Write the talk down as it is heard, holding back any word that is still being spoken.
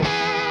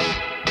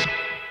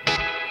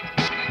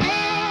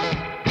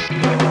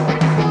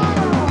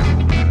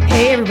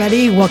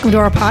everybody. Welcome to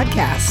our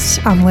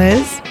podcast. I'm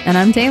Liz. And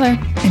I'm Taylor.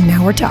 And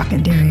now we're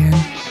talking, Darian.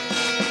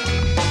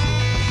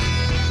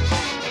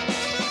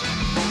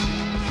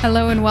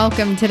 Hello and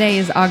welcome. Today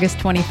is August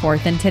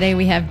 24th, and today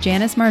we have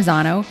Janice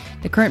Marzano,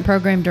 the current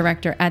program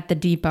director at the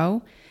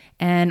Depot,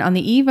 and on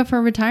the eve of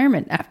her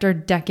retirement after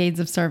decades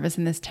of service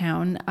in this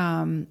town.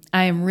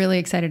 I am really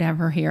excited to have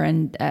her here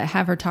and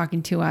have her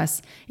talking to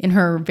us in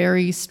her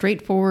very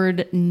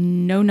straightforward,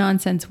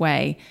 no-nonsense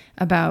way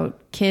about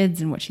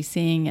kids and what she's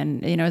seeing.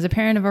 And, you know, as a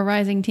parent of a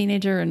rising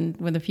teenager and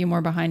with a few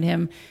more behind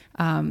him,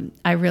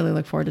 I really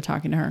look forward to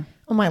talking to her.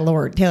 Oh, my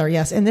Lord, Taylor,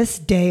 yes. In this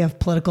day of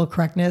political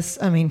correctness,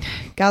 I mean,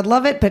 God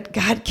love it, but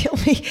God kill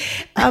me.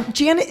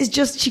 Janet is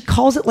just, she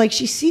calls it like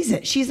she sees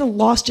it. She's a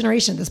lost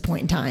generation at this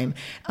point in time.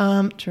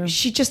 True.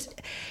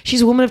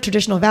 She's a woman of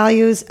traditional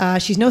values.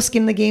 She's no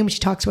skin in the game when she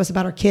talks to us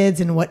about her kids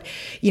and what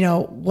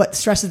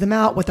stresses them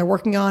out, what they're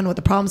working on, what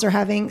the problems they're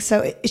having.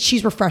 So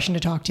she's refreshing to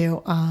talk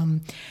to.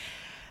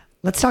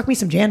 Let's talk me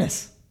some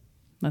Janice.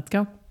 Let's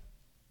go.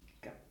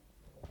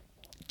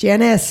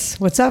 Janice,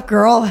 what's up,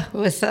 girl?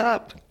 What's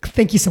up?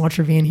 Thank you so much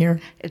for being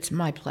here. It's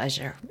my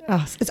pleasure.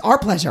 Oh, it's our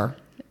pleasure.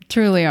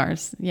 Truly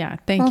ours. Yeah.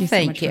 Thank you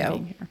so much for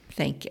being here.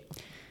 Thank you.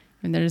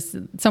 And there's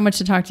so much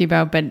to talk to you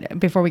about, but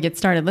before we get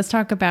started, let's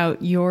talk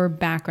about your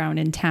background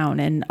in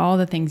town and all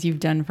the things you've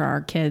done for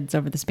our kids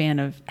over the span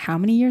of how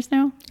many years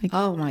now?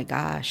 Oh my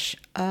gosh.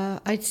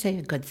 I'd say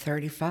a good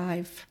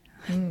 35.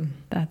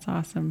 That's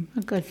awesome.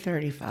 A good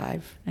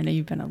 35. I know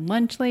you've been a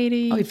lunch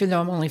lady. Oh, even though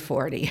I'm only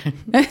 40.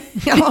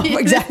 Oh,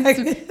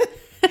 exactly.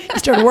 You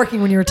started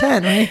working when you were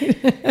 10,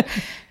 right?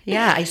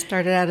 Yeah, I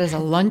started out as a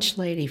lunch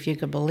lady, if you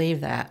could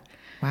believe that.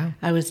 Wow.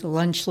 I was the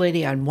lunch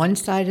lady on one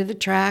side of the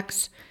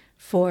tracks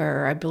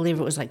for, I believe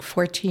it was like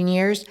 14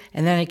 years.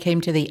 And then I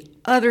came to the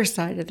other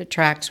side of the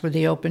tracks where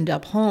they opened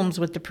up homes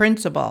with the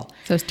principal.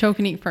 So it's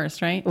Tokenique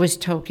first, right? It was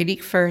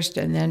Tokenique first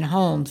and then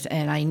homes.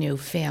 And I knew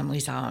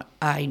families on.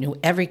 I knew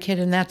every kid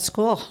in that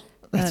school.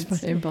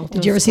 In both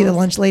Did you ever see the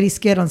lunch lady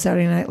skit on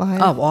Saturday Night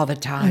Live? Oh, all the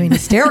time. I mean,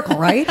 hysterical,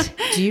 right?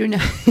 Do you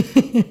know?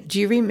 Do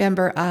you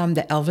remember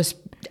the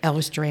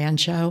Elvis Duran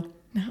show?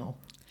 No.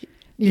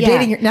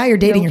 You're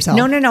dating yourself.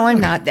 No, I'm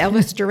not.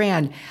 Elvis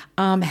Duran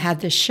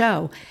had the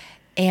show,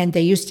 and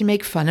they used to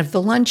make fun of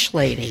the lunch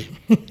lady,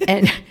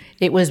 and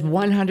it was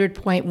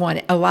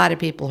 100.1. A lot of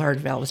people heard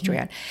of Elvis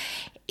Duran,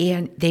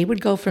 and they would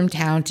go from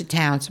town to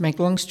town. So, make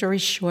a long story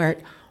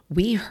short,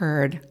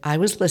 I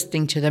was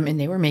listening to them, and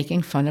they were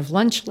making fun of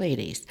lunch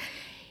ladies.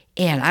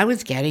 And I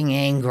was getting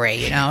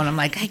angry, and I'm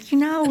like,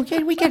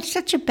 we get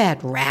such a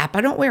bad rap.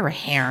 I don't wear a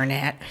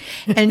hairnet.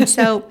 And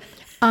so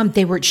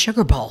they were at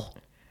Sugar Bowl.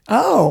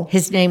 Oh.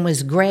 His name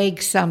was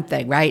Greg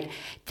something, right?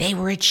 They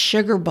were at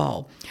Sugar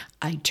Bowl.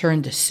 I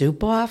turned the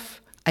soup off.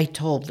 I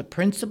told the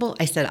principal,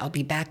 I said, I'll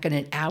be back in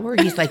an hour.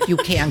 He's like, you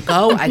can't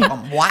go. I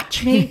go,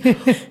 watch me.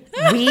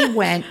 We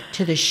went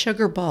to the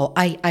Sugar Bowl.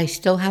 I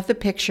still have the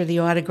picture, the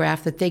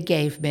autograph that they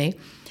gave me.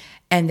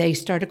 And they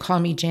started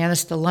calling me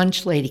Janice the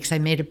lunch lady because I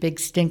made a big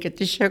stink at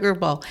the Sugar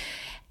Bowl.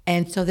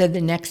 And so then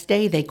the next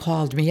day they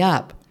called me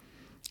up.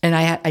 And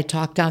I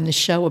talked on the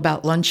show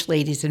about lunch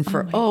ladies. And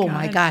for,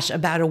 my gosh,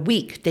 about a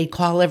week, they'd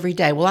call every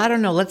day. Well, I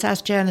don't know. Let's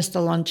ask Janice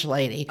the lunch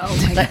lady.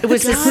 Oh, my God. It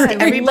was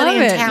everybody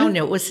in town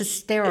knew. It was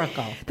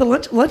hysterical. The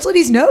lunch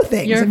ladies know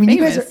things. You're famous.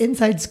 You guys are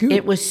inside scoop.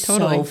 It was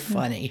so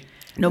funny.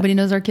 Nobody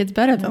knows our kids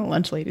better than the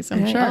lunch ladies,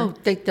 I'm sure. Oh,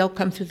 they'll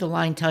come through the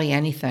line, tell you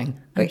anything.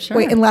 Wait,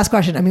 and last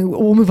question. I mean,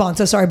 we'll move on.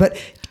 So sorry, but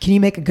can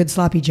you make a good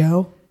sloppy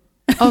Joe?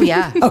 Oh,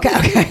 yeah.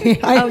 Okay.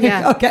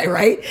 Okay,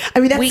 right? I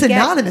mean, that's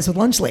synonymous with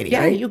lunch lady,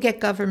 right? Yeah, you get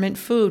government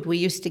food. We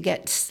used to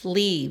get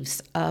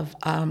sleeves of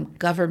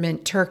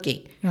government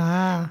turkey.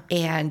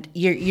 And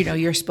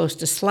you're supposed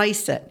to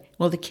slice it.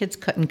 Well, the kids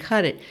couldn't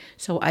cut it.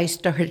 So I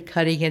started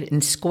cutting it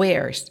in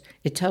squares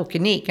at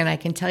Tokenique. And I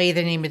can tell you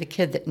the name of the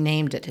kid that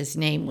named it. His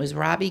name was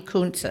Robbie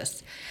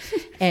Kuntzis.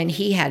 And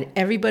he had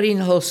everybody in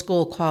the whole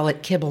school call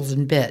it Kibbles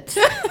and Bits.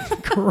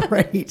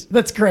 Great.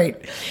 That's great.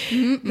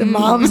 The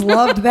moms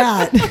loved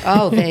that.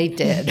 Oh, they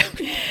did.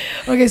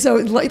 Okay, so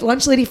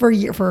lunch lady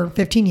for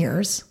 15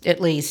 years.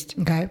 At least.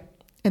 Okay.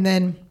 And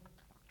then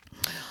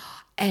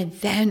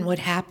what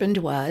happened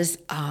was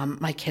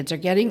my kids are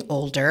getting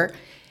older.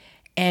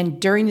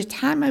 And during the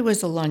time I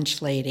was a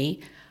lunch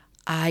lady,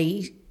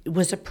 I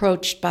was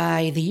approached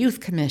by the Youth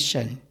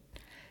Commission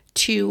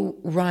to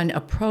run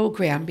a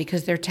program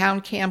because their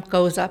town camp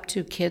goes up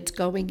to kids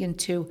going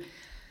into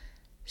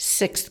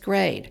 6th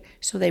grade.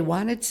 So they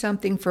wanted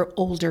something for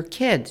older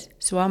kids.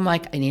 So I'm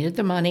like, I needed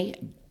the money,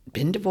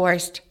 been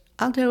divorced,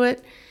 I'll do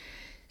it.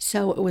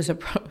 So it was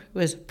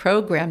a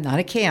program, not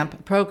a camp,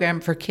 a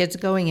program for kids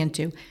going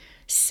into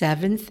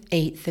 7th,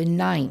 8th, and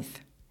 9th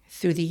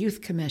through the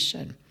Youth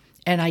Commission.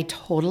 And I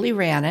totally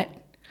ran it.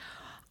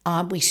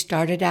 We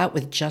started out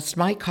with just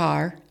my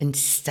car and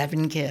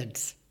 7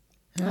 kids.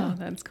 Oh,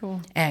 that's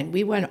cool. And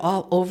we went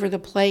all over the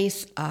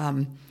place.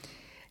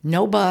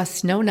 No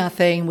bus, no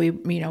nothing.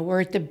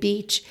 We're at the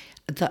beach.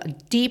 The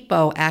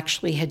Depot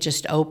actually had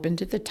just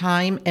opened at the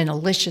time, and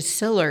Alicia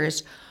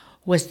Sillers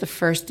was the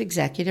first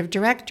executive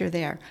director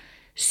there.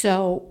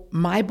 So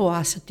my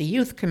boss at the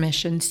Youth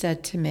Commission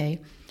said to me,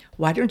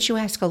 why don't you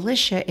ask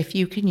Alicia if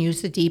you can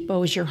use the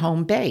depot as your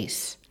home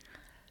base?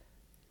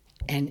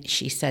 And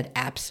she said,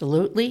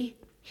 absolutely,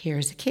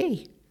 here's a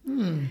key.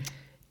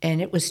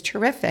 And it was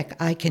terrific.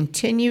 I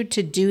continued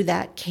to do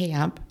that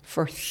camp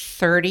for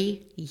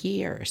 30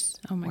 years.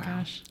 Oh my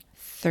gosh.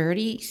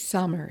 30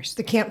 summers.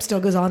 The camp still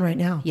goes on right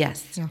now.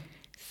 Yes. Yeah.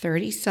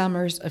 30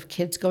 summers of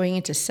kids going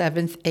into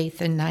 7th,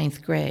 8th, and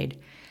 9th grade.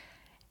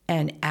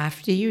 And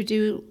after you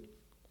do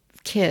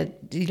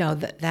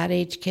that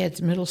age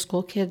kids, middle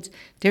school kids,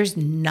 there's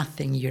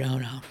nothing you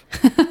don't know.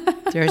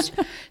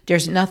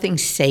 There's nothing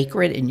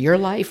sacred in your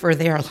life or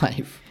their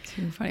life.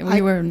 Too funny.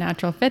 We were a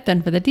natural fit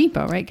then for the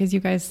depot, right? Because you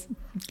guys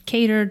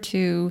catered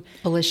to...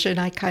 Alicia and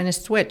I kind of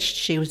switched.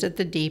 She was at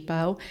the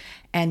depot.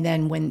 And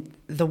then when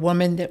the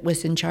woman that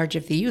was in charge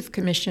of the Youth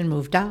Commission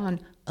moved on,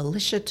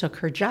 Alicia took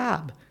her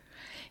job.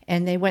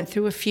 And they went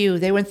through a few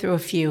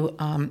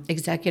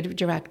executive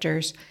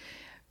directors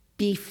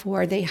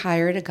before they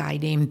hired a guy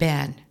named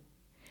Ben.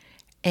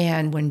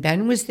 And when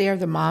Ben was there,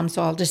 the moms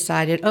all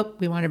decided,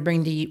 we want to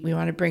bring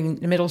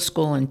the middle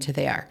school into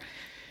there.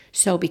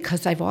 So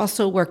because I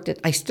still work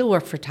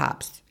for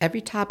TOPS.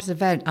 Every TOPS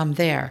event, I'm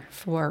there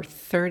for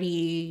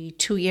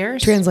 32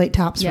 years. Translate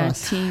TOPS for Yeah,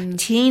 us.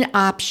 Teen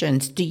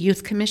Options, the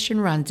Youth Commission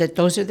runs it.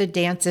 Those are the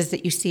dances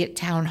that you see at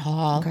Town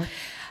Hall. Okay.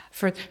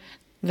 For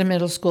the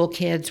middle school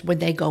kids when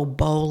they go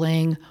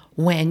bowling,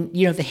 when,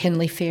 the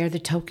Hindley Fair, the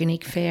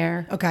Tokenique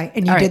Fair. Okay,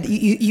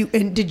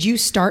 and did you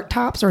start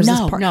TOPS, or is this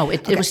part? No,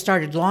 it was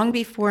started long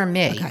before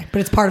me. Okay, but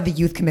it's part of the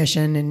Youth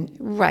Commission, and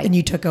Right. and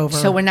you took over.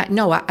 So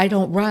I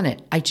don't run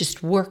it. I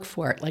just work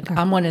for it. Like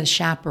I'm one of the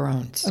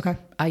chaperones. Okay.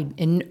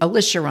 And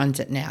Alicia runs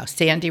it now.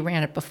 Sandy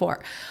ran it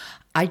before.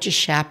 I just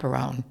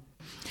chaperone.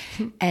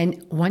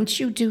 And once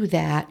you do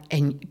that,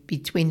 and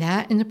between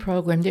that and the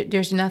program,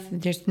 there's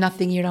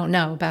nothing you don't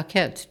know about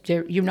kids.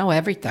 You know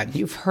everything.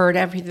 You've heard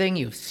everything.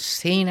 You've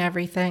seen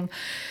everything.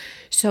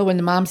 So when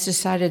the moms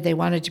decided they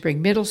wanted to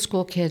bring middle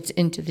school kids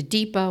into the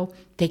depot,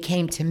 they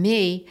came to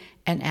me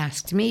and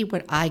asked me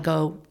would I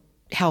go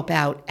help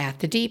out at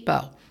the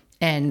depot.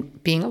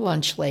 And being a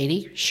lunch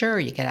lady, sure,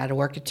 you get out of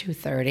work at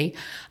 2:30.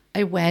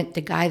 I went.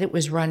 The guy that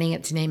was running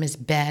it, his name is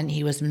Ben.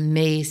 He was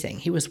amazing.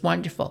 He was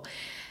wonderful.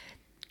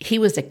 He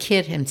was a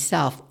kid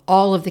himself.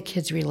 All of the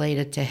kids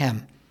related to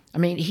him. I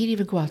mean, he'd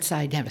even go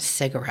outside and have a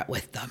cigarette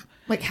with them.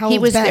 Like how He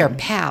old was Ben? their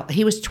pal.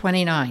 He was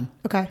 29.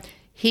 Okay.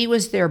 He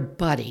was their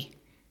buddy.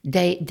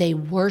 They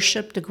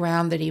worshiped the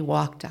ground that he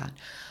walked on.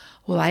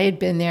 Well, I had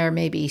been there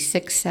maybe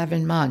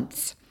 6-7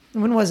 months.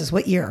 When was this?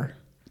 What year?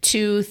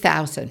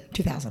 2000.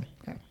 2000.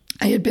 Okay.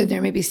 I had been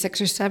there maybe 6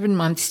 or 7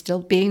 months, still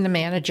being the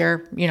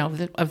manager,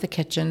 of the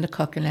kitchen, the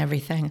cook and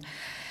everything.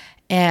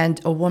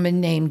 And a woman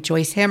named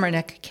Joyce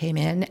Hammernick came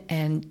in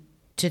and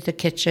to the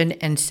kitchen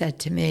and said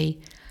to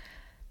me,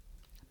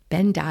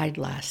 Ben died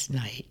last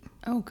night.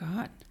 Oh,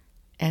 God.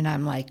 And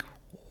I'm like,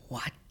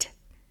 what?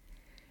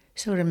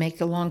 So to make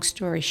the long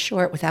story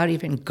short, without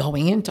even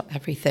going into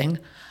everything,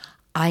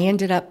 I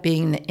ended up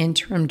being the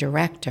interim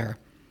director.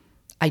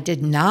 I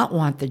did not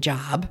want the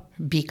job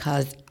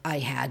because I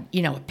had,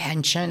 a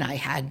pension, I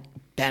had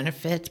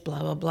benefits,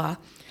 blah, blah, blah.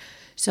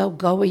 So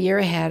go a year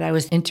ahead, I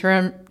was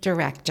interim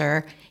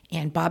director,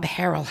 and Bob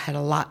Harrell had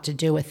a lot to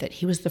do with it.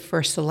 He was the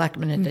first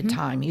selectman at the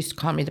time. He used to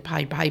call me the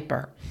Pied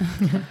Piper.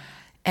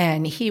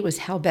 And he was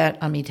hell-bent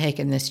on me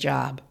taking this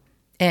job.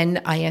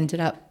 And I ended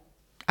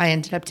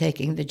up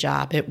taking the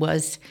job. It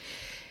was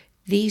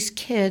these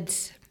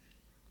kids,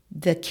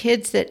 the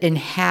kids that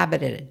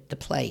inhabited the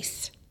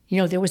place.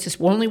 There was this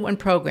only one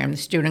program, the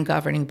Student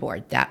Governing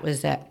Board. That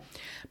was it.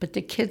 But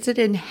the kids that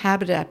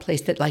inhabited that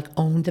place, that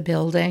owned the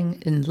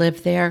building and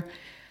lived there,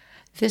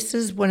 this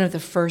is one of the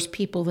first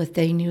people that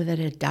they knew that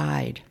had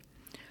died.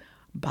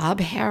 Bob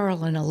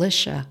Harrell and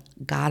Alicia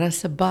got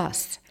us a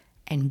bus,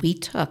 and we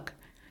took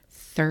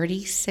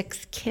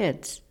 36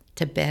 kids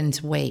to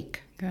Ben's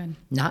wake. Good.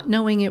 Not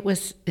knowing it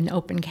was an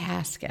open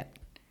casket.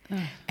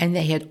 Oh. And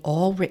they had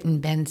all written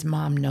Ben's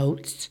mom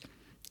notes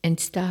and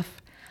stuff.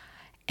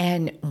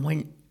 And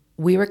when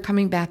we were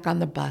coming back on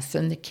the bus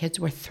and the kids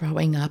were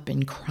throwing up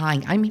and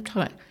crying, I mean,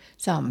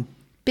 some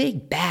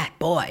big bad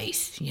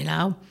boys,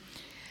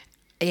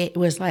 It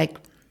was like,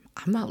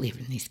 I'm not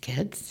leaving these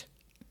kids.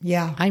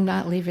 Yeah. I'm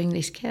not leaving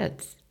these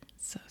kids.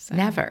 So sad.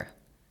 Never.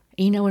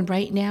 And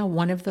right now,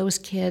 one of those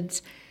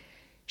kids,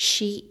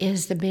 she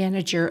is the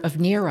manager of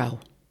Nero.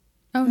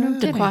 Oh, no The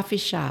kidding. coffee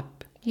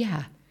shop.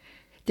 Yeah.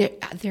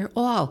 They're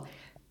all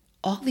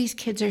these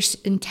kids are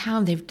in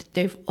town.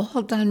 They've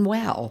all done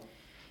well.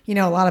 A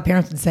lot of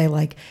parents would say,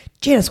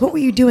 Janice, what were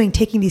you doing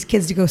taking these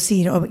kids to go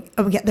see?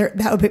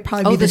 That would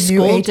probably be the new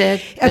school age.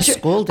 did. The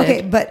school did.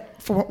 Okay, but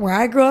for where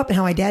I grew up and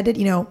how my dad did,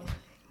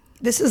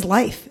 this is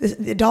life.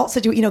 The adult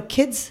situation,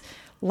 kids,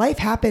 life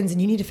happens,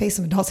 and you need to face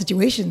some adult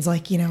situations.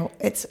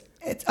 It's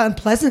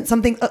unpleasant.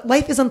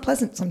 Life is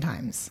unpleasant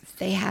sometimes.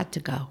 They had to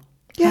go.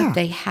 Yeah.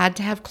 They had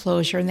to have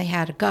closure, and they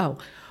had to go.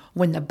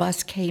 When the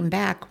bus came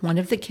back, one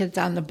of the kids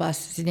on the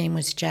bus, his name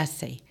was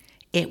Jesse.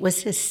 It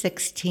was his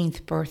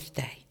 16th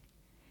birthday.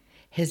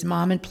 His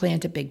mom had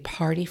planned a big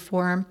party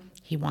for him.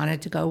 He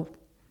wanted to go.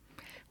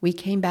 We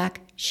came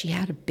back. She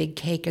had a big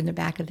cake in the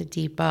back of the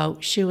depot.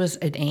 She was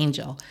an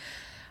angel.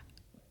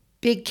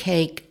 Big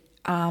cake.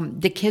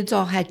 The kids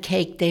all had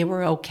cake. They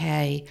were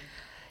okay.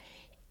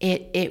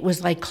 It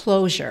was like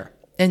closure.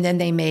 And then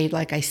they made,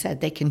 like I said,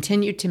 they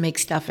continued to make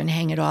stuff and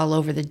hang it all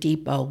over the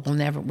depot.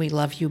 We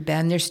love you,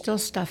 Ben. There's still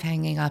stuff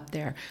hanging up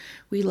there.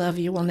 We love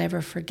you. We'll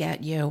never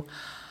forget you.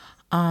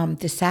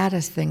 The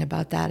saddest thing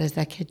about that is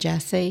that kid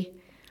Jesse,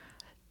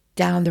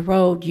 down the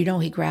road,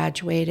 he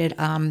graduated.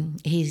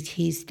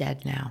 He's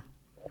dead now.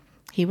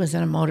 He was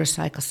in a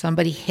motorcycle.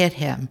 Somebody hit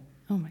him.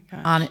 Oh my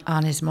gosh.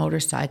 On his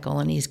motorcycle,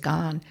 and he's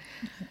gone.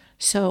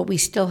 So we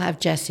still have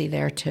Jesse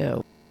there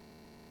too.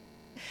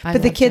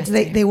 But the kids,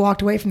 they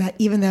walked away from that,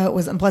 even though it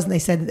was unpleasant. They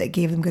said that it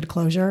gave them good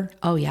closure.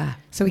 Oh, yeah.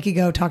 So we could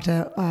go talk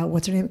to,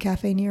 what's her name at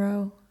Cafe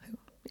Nero?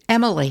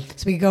 Emily.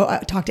 So we could go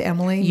talk to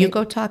Emily. You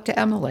go talk to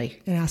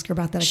Emily. And ask her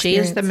about that She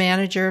experience. is the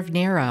manager of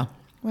Nero.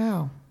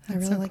 Wow. I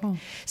really so like cool.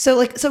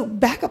 So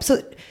back up.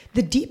 So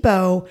the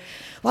depot,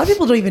 a lot of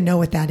people don't even know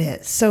what that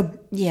is. So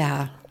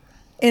Yeah.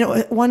 in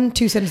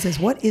 1-2 sentences,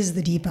 what is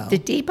the depot? The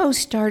depot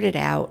started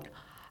out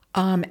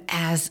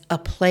as a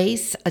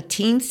place, a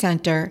teen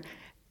center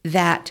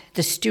that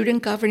the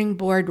student governing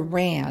board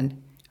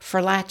ran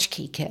for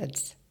latchkey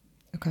kids.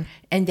 Okay.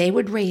 And they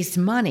would raise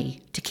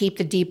money to keep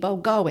the depot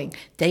going.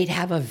 They'd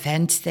have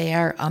events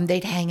there.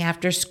 They'd hang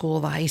after school,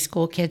 the high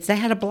school kids. They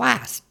had a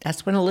blast.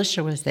 That's when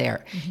Alicia was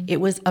there. Mm-hmm.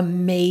 It was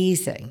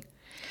amazing.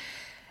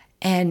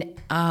 And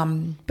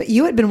but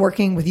you had been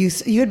working with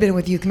youth. You had been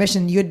with Youth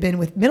Commission. You had been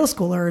with middle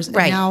schoolers. And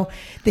right. Now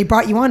they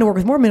brought you on to work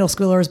with more middle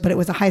schoolers, but it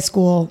was a high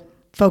school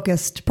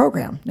focused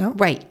program. No.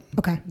 Right.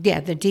 Okay. Yeah,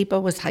 the depot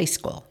was high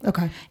school.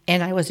 Okay.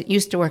 And I wasn't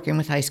used to working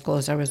with high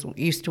schoolers. I was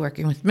used to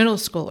working with middle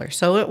schoolers.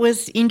 So it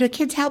was, the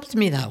kids helped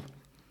me though.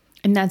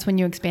 And that's when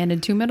you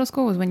expanded to middle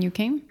school, was when you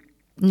came?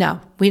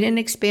 No, we didn't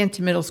expand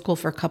to middle school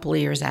for a couple of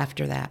years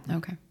after that.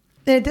 Okay.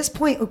 And at this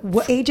point,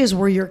 what ages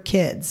were your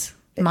kids?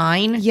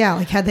 Mine? Yeah.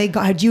 Like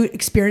had you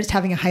experienced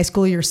having a high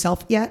school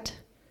yourself yet?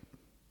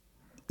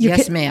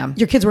 Yes, ma'am.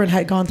 Your kids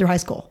had gone through high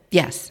school.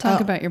 Yes. Talk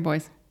about your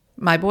boys.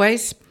 My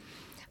boys?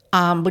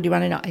 What do you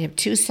want to know? I have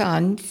 2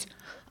 sons.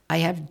 I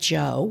have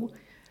Joe.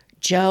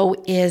 Joe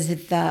is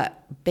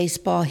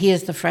he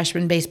is the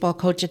freshman baseball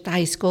coach at the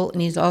high school,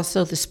 and he's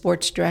also the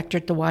sports director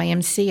at the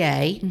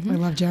YMCA. Mm-hmm. I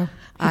love Joe. He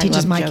I teaches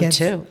love my Joe kids.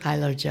 too. I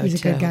love Joe He's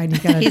too. a good guy.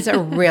 And He's a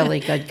really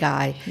good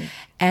guy.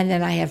 And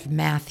then I have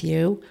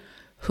Matthew,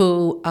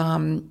 who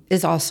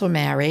is also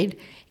married,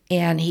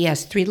 and he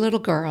has 3 little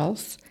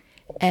girls,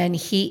 and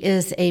he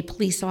is a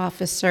police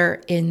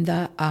officer in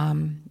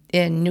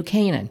New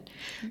Canaan.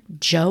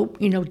 Joe,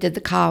 did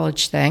the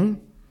college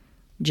thing.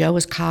 Joe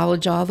was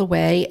college all the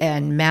way,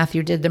 and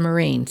Matthew did the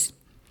Marines.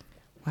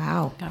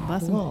 Wow. God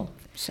bless him. Cool.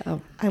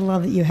 So I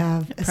love that you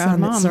have a Proud son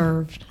mom. that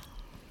served.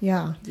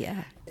 Yeah.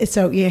 yeah.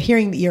 So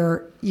hearing that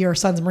your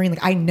son's a Marine,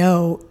 like I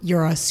know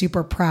you're a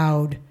super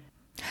proud.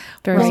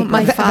 Very Well, cool.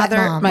 my That father,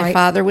 mom, right?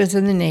 father was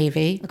in the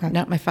Navy. Okay.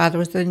 No, my father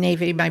was in the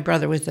Navy. My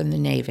brother was in the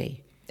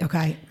Navy.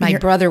 Okay. My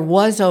brother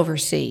was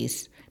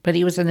overseas, but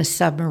he was in a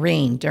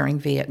submarine during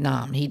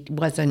Vietnam. He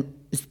wasn't,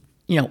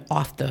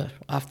 off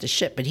the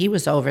ship, but he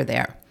was over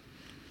there.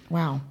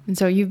 Wow. And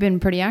so you've been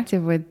pretty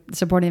active with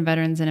supporting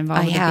veterans and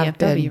involved with the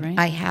VFW, right?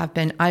 I have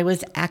been. I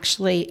was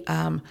actually,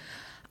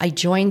 I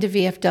joined the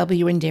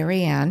VFW in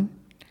Darien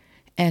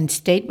and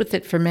stayed with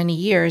it for many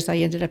years. I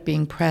ended up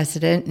being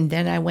president, and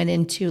then I went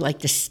into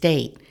the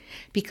state,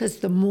 because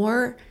the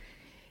more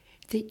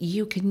that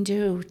you can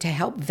do to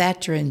help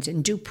veterans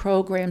and do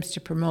programs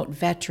to promote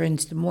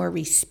veterans, the more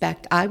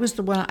respect. I used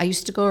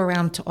to go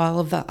around to all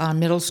of the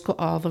middle school,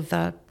 all of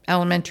the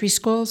elementary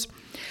schools.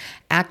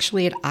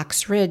 Actually, at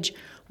Ox Ridge,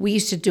 we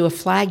used to do a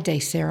Flag Day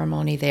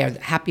ceremony there,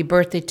 happy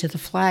birthday to the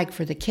flag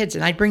for the kids,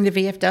 and I'd bring the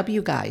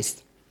VFW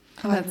guys.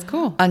 Oh, that's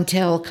cool.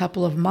 Until a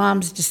couple of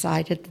moms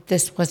decided that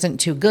this wasn't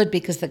too good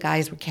because the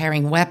guys were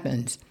carrying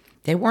weapons.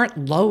 They weren't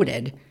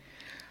loaded,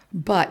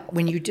 but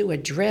when you do a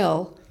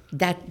drill,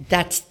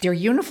 that's their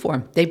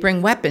uniform. They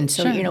bring weapons,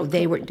 so Sure.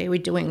 they were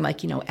doing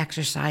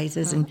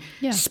exercises and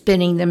Yeah.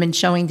 spinning them and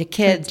showing the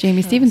kids.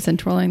 Jamie Stevenson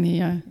twirling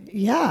the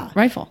Yeah.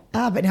 rifle.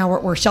 But now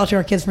we're sheltering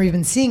our kids from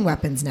even seeing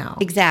weapons now.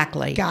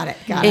 Exactly. Got it.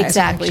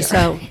 Exactly.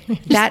 So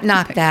that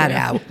knocked that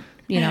out.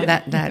 Oh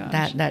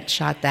That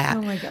shot that.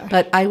 Oh my gosh.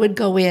 But I would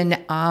go in.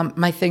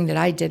 My thing that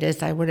I did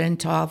is I went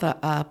into all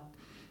the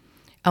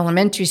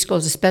elementary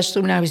schools,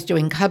 especially when I was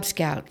doing Cub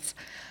Scouts,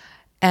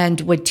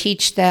 and would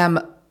teach them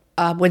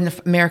when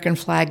the American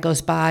flag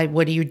goes by,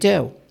 what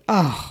do?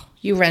 Oh,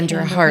 You render a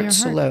Hand over heart your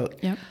salute.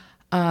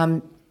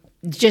 Yep.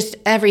 Just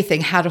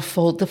everything, how to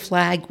fold the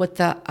flag, what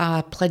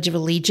the Pledge of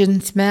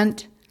Allegiance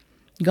meant,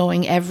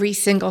 going every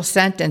single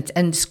sentence,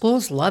 and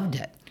schools loved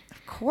it.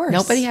 of course.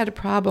 Nobody had a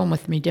problem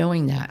with me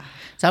doing that.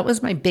 So that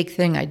was my big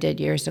thing I did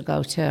years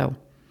ago, too.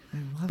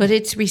 But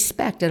it's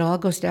respect. It all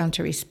goes down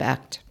to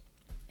respect.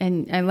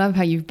 And I love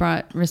how you've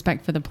brought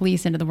respect for the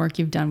police into the work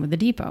you've done with the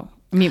depot.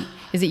 I mean,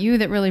 is it you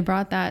that really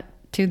brought that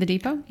to the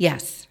depot?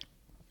 Yes.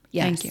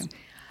 Thank you.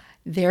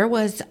 There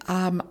was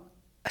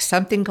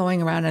something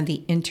going around on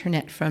the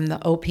internet from the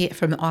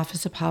from the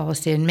Office of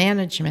Policy and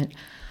Management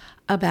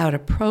about a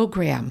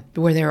program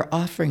where they're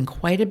offering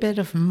quite a bit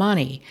of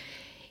money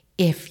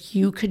if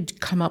you could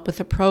come up with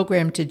a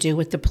program to do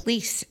with the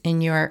police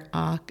in your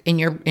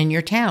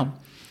town.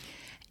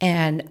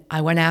 And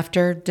I went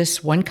after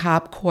this one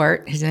cop,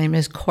 Court. His name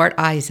is Court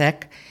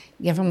Isaac.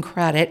 Give him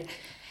credit,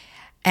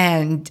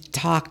 and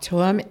talked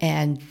to him.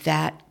 And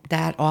that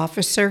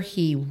officer,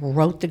 he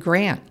wrote the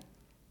grant.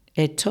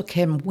 It took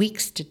him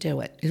weeks to do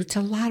it. It's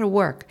a lot of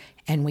work,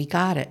 and we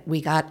got it. We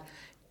got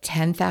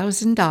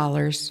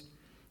 $10,000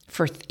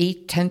 for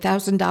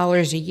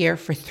 $10,000 a year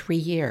for 3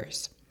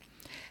 years,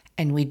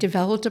 and we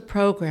developed a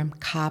program,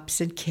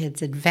 Cops and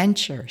Kids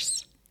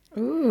Adventures.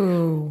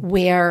 Ooh,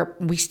 where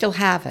we still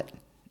have it.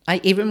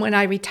 Even when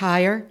I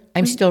retire,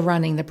 I'm still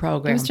running the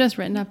program. It was just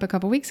written up a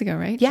couple weeks ago,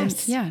 right?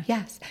 Yes, Yeah.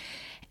 yes.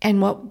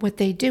 And what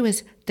they do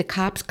is the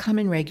cops come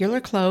in regular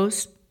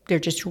clothes. They're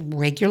just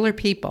regular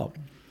people.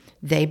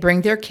 They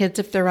bring their kids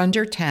if they're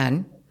under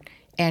 10,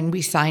 and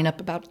we sign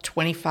up about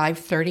 25,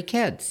 30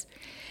 kids.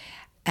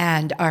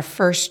 And our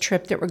first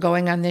trip that we're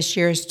going on this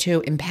year is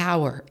to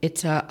Empower.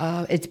 It's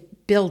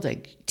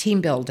building,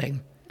 team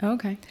building.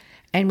 Okay.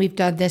 And we've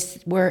done this,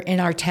 we're in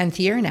our 10th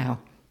year now.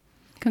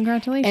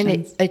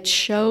 Congratulations. And it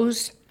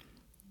shows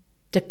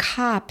the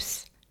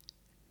cops,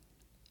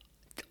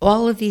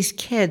 all of these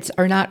kids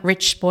are not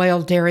rich,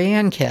 spoiled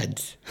Darien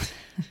kids.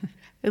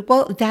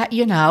 Well, that,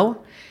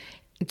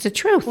 it's the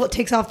truth. well, it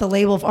takes off the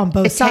label on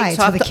both sides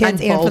for the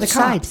kids and for the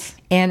cops.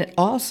 And it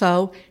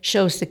also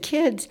shows the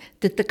kids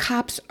that the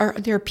cops are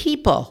their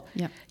people.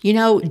 Yep.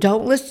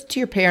 Don't listen to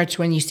your parents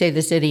when you say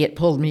this idiot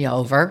pulled me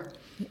over.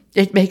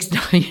 It makes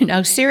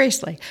no,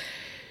 seriously.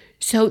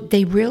 So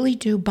they really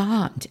do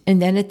bond.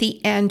 And then at the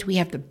end, we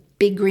have the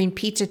big green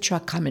pizza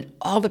truck come, and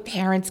all the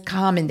parents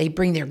come, and they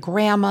bring their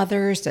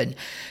grandmothers and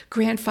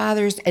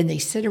grandfathers, and they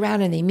sit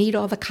around and they meet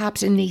all the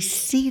cops, and they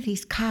see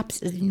these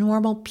cops as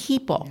normal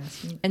people.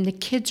 Yes. And the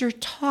kids are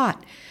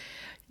taught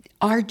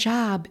our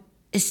job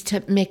is to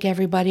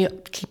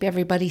keep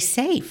everybody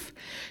safe.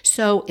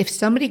 So if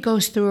somebody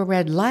goes through a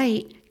red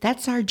light,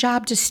 that's our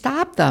job to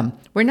stop them.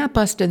 We're not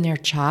busting their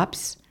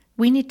chops.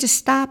 We need to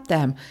stop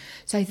them.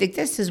 So I think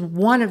this is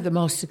one of the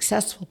most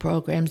successful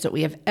programs that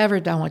we have ever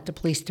done with the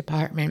police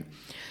department.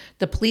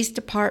 The police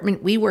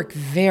department, we work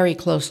very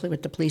closely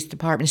with the police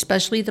department,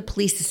 especially the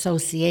police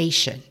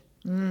association.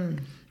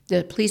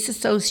 The police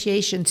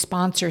association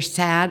sponsors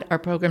SAD, our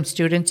program,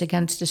 Students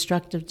Against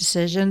Destructive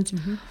Decisions.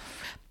 Mm-hmm.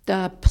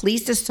 The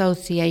police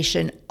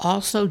association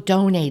also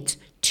donates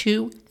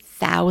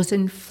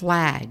 2,000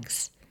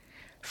 flags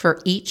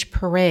for each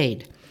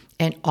parade.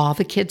 And all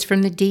the kids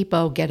from the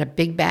depot get a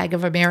big bag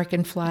of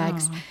American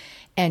flags. Oh.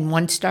 And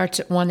one starts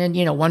at one end,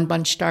 one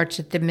bunch starts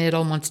at the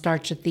middle, one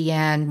starts at the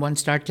end, one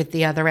starts at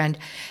the other end.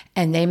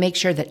 And they make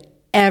sure that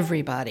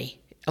everybody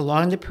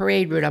along the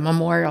parade route on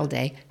Memorial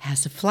Day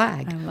has a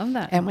flag. I love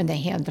that. And when they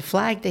hand the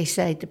flag,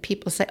 the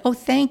people say, "Oh,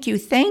 thank you.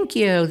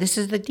 This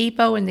is the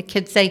depot." And the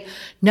kids say,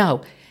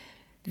 "No,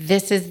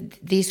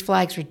 these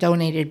flags were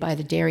donated by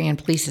the Darien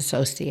Police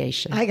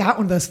Association." I got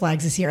one of those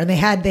flags this year, and they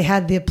had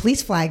the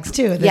police flags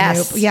too.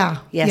 Yes,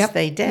 yep.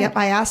 They did. Yep,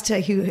 I asked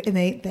who, and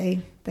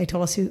they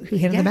told us who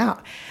handed them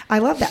out. I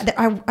love that.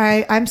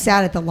 I'm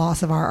sad at the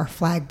loss of our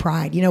flag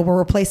pride. We're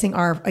replacing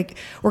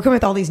we're coming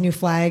with all these new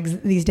flags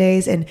these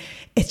days, and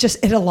it's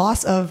just a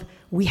loss of.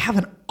 We have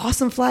an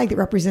awesome flag that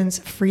represents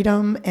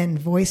freedom and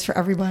voice for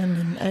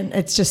everyone, and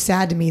it's just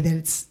sad to me that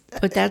it's.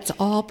 But that's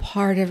all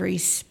part of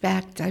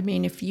respect. I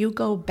mean, if you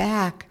go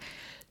back,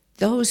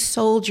 those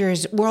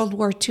soldiers, World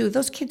War II,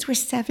 those kids were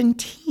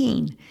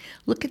 17.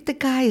 Look at the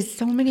guys.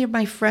 So many of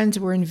my friends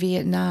were in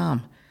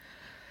Vietnam.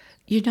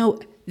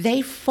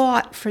 They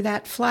fought for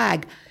that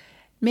flag.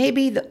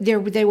 Maybe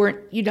they weren't,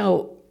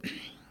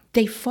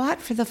 they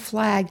fought for the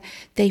flag.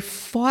 They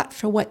fought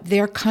for what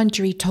their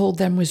country told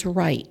them was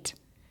right.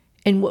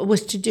 And what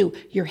was to do.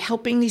 You're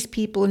helping these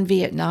people in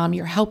Vietnam.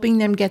 You're helping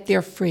them get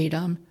their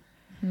freedom.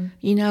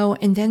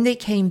 Mm-hmm. And then they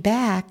came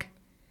back.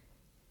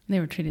 They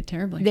were treated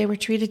terribly.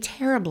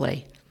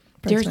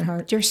 Breaks my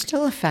heart. They're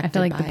still affected. I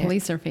feel like the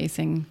police are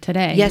facing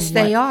today. Yes,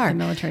 they are. The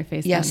military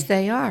faced. Yes,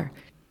 they are.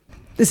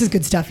 This is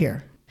good stuff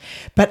here.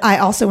 But I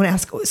also want to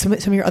ask some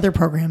of your other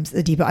programs,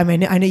 the Depot. I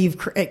mean, I know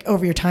you've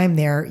over your time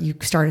there, you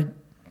started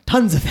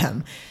tons of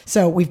them.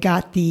 So we've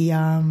got the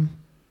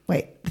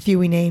few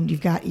we named. You've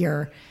got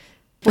your.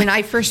 When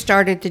I first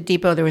started the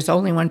Depot, there was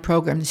only one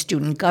program, the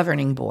Student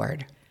Governing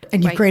Board.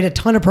 And you've created a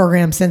ton of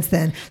programs since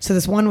then. So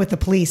there's one with the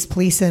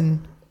police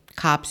and...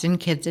 Cops and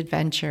Kids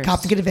Adventures.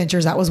 Cops and Kids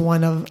Adventures, that was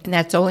one of... And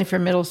that's only for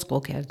middle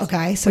school kids.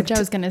 Okay. So Which I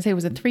was going to say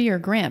was a 3-year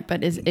grant,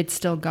 but is it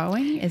still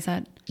going? Is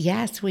that...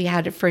 Yes, we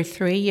had it for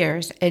 3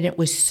 years, and it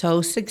was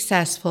so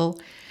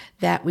successful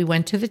that we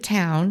went to the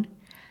town,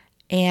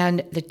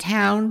 and the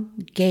town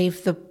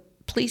gave the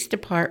police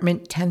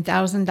department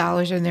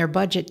 $10,000 in their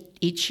budget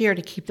each year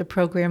to keep the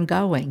program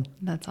going.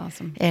 That's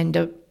awesome. And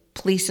the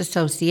police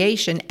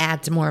association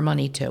adds more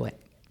money to it.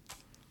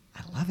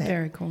 I love it.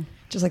 Very cool.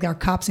 Just like our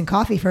Cops and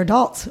Coffee for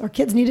adults. Our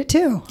kids need it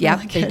too. Yeah,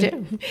 Like they it.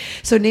 do.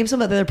 So name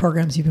some of the other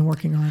programs you've been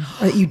working on,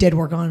 or that you did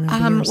work on.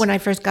 Over the years. When I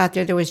first got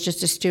there was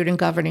just a student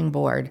governing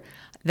board.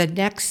 The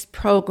next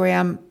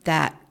program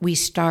that we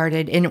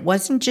started, and it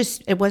wasn't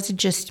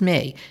just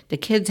me. The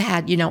kids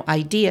had,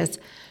 ideas.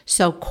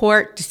 So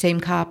Court, the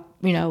same cop,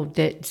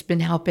 that's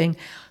been helping,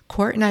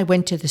 Court and I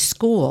went to the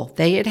school.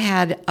 They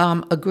had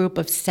a group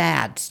of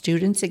SAD,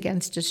 Students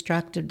Against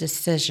Destructive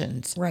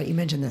Decisions. Right, you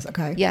mentioned this.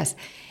 Okay. Yes.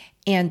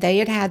 And they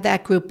had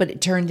that group, but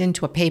it turned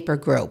into a paper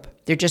group.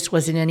 There just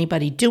wasn't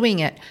anybody doing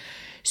it.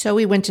 So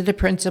we went to the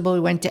principal, we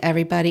went to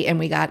everybody, and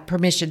we got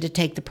permission to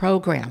take the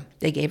program.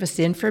 They gave us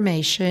the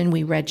information,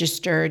 we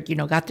registered,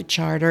 got the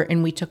charter,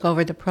 and we took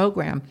over the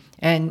program.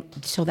 And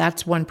so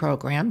that's one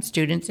program,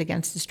 Students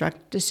Against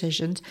Destructive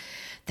Decisions.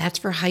 That's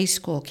for high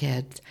school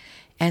kids.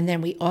 And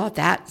then we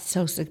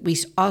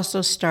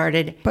also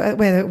started. But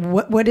wait,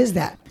 what is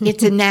that?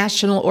 It's a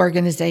national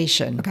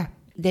organization. Okay.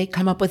 They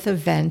come up with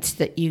events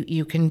that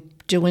you can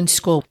do in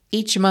school.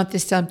 Each month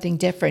is something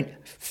different.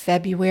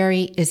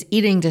 February is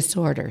eating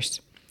disorders.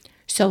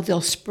 So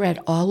they'll spread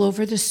all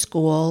over the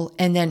school,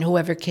 and then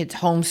whoever kids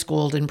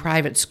homeschooled and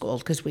private schooled,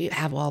 because we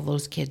have all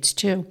those kids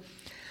too.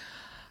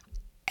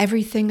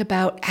 Everything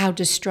about how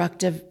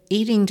destructive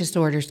eating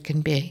disorders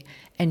can be,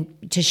 and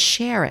to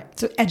share it.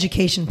 So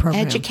education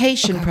programs.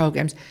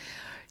 Programs.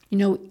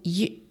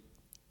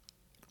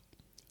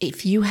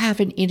 If you have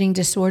an eating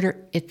disorder,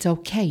 it's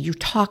okay. You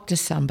talk to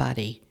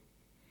somebody.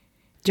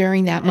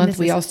 During that month,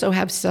 we also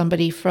have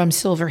somebody from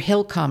Silver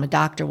Hill come. A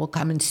doctor will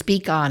come and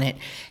speak on it.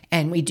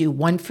 And we do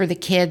one for the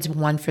kids,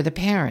 one for the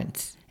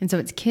parents. And so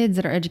it's kids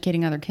that are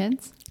educating other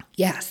kids?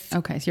 Yes.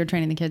 Okay, so you're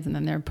training the kids and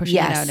then they're pushing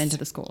it out into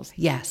the schools.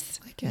 Yes.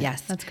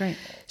 Yes. That's great.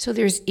 So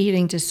there's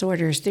eating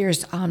disorders.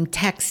 There's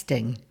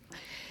texting.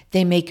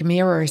 They make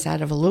mirrors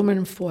out of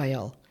aluminum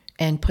foil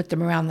and put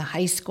them around the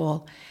high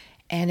school.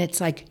 And it's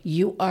like,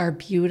 you are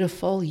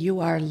beautiful. You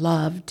are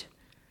loved.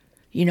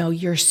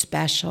 You're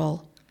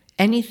special.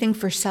 Anything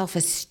for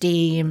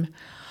self-esteem.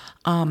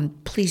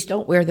 Please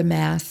don't wear the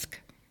mask.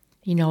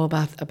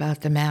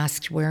 About the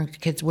masks.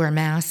 Kids wear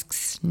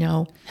masks.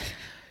 No.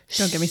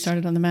 Don't get me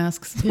started on the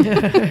masks.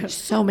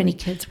 So many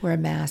kids wear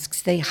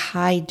masks. They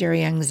hide their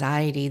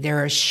anxiety.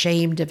 They're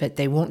ashamed of it.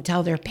 They won't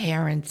tell their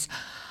parents.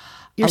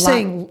 You're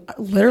saying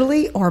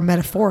literally or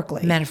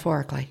metaphorically?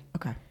 Metaphorically.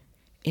 Okay.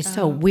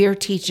 So we're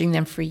teaching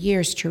them for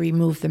years to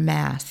remove the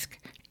mask.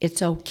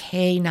 It's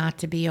okay not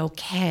to be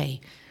okay.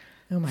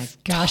 Oh my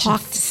gosh. Talk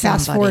to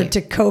Fast somebody. forward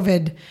to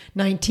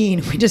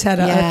COVID-19. We just had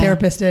a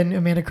therapist in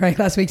Amanda Craig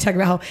last week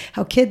talking about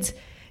how kids,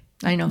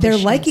 I know they're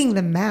liking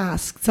the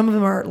mask. Some of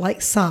them are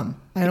like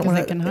some. I don't want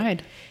they can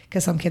hide.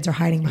 Because some kids are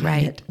hiding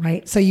behind it,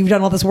 right? So you've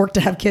done all this work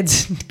to have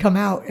kids come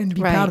out and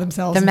be proud of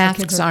themselves. The and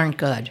masks aren't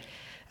good.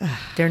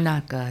 They're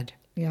not good.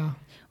 Yeah.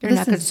 They're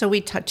not good. So we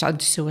touch on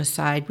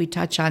suicide. We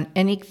touch on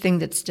anything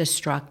that's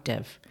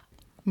destructive.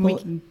 We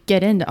can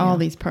get into all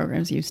these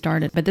programs you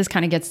started, but this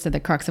kind of gets to the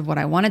crux of what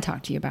I want to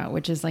talk to you about,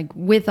 which is like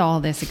with all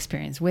this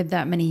experience, with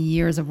that many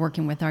years of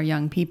working with our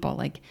young people,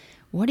 like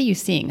what are you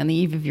seeing on the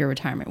eve of your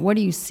retirement? What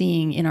are you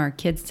seeing in our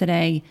kids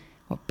today?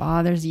 What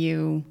bothers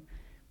you?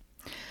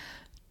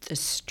 The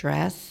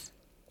stress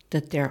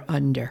that they're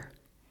under.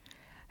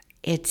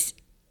 It's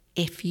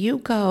if you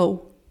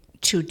go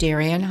to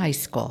Darien High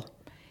School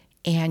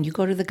and you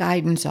go to the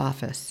guidance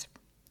office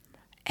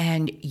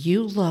and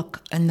you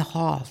look in the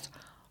halls,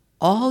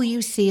 all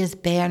you see is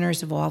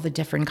banners of all the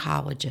different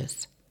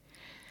colleges.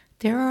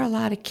 There are a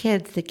lot of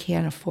kids that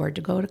can't afford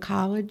to go to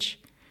college,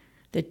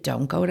 that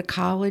don't go to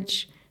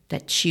college,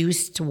 that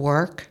choose to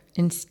work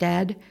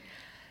instead.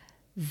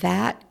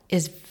 That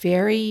is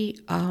very,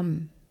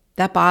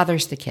 that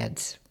bothers the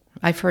kids.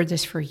 I've heard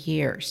this for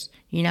years.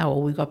 We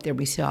go up there,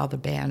 we see all the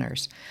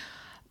banners.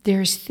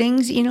 There's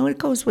things, it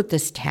goes with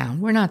this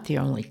town. We're not the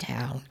only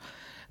town.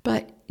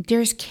 But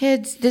there's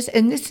kids, this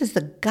is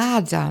the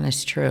God's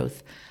honest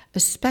truth,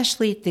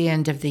 especially at the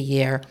end of the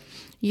year.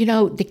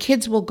 The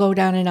kids will go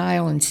down an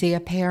aisle and see a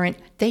parent.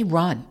 They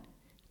run.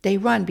 They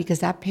run because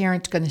that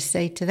parent's going to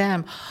say to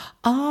them,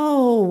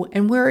 oh,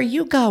 and where are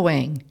you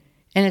going?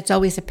 And it's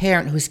always a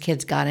parent whose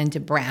kids got into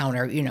Brown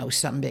or,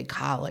 some big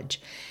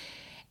college.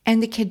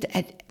 And the kid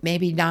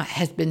maybe not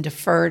has been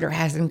deferred or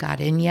hasn't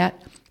got in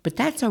yet. But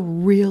that's a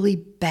really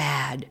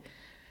bad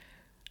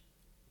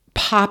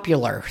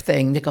popular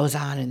thing that goes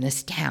on in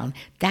this town.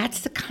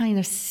 That's the kind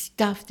of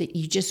stuff that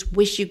you just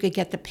wish you could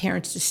get the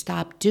parents to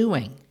stop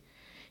doing,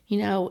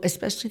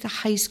 especially the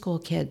high school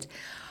kids.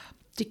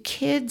 The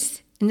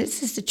kids, and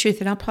this is the truth,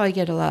 and I'll probably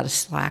get a lot of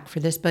slack for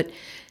this, but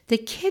the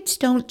kids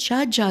don't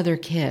judge other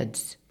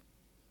kids.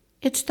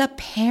 It's the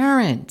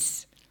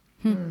parents.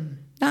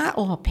 Not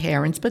all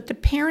parents, but the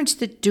parents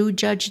that do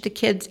judge the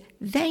kids,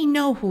 they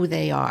know who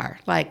they are.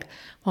 Like,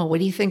 well, what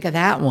do you think of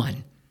that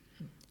one?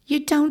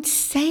 You don't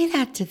say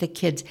that to the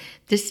kids.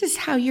 This is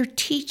how you're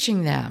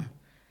teaching them.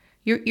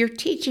 You're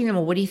teaching them,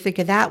 well, what do you think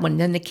of that one?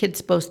 Then the kid's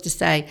supposed to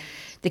say,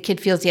 the kid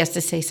feels he has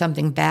to say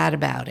something bad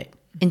about it.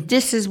 And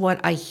this is what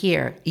I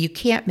hear. You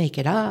can't make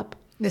it up.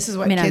 This is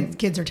what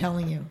kids are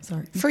telling you.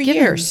 Sorry. For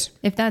years.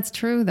 If that's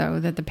true, though,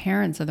 that the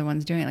parents are the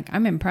ones doing it, like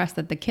I'm impressed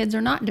that the kids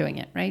are not doing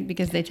it, right?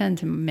 Because they tend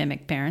to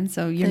mimic parents.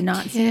 So you're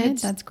not seeing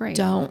it. That's great.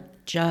 Don't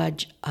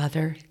judge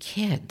other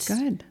kids.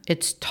 Good.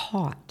 It's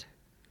taught.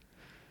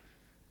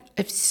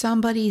 If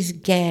somebody's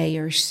gay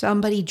or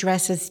somebody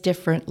dresses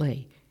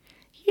differently,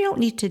 you don't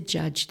need to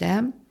judge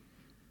them.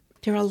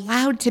 They're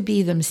allowed to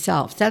be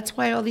themselves. That's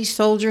why all these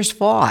soldiers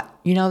fought.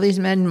 You know, these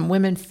men and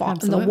women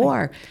fought in the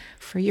war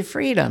for your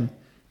freedom.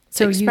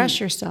 So express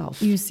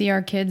yourself. You see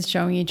our kids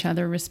showing each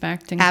other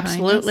respect and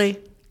Absolutely.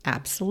 kindness?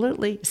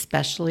 Absolutely.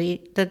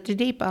 Especially at the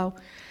depot,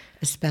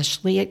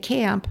 especially at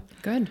camp.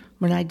 Good.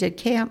 When I did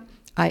camp,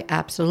 I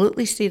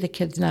absolutely see the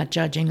kids not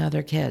judging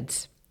other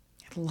kids.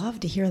 I'd love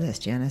to hear this,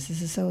 Janice.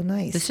 This is so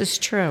nice. This is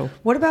true.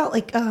 What about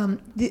like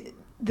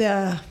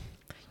the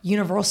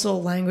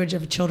universal language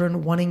of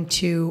children wanting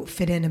to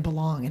fit in and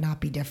belong and not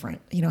be different?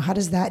 You know, how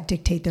does that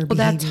dictate their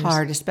behaviors? Well, that's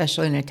hard,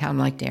 especially in a town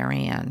like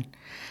Darien.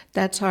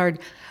 That's hard.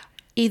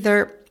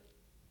 Either,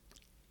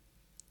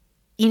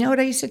 you know what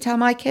I used to tell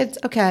my kids?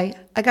 Okay,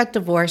 I got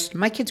divorced.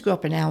 My kids grew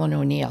up in Allen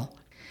O'Neill.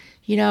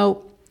 You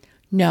know,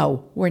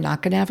 no, we're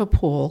not going to have a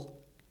pool.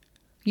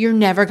 You're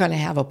never going to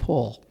have a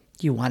pool.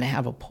 You want to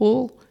have a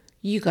pool?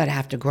 You got to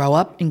have to grow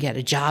up and get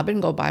a job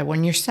and go buy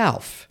one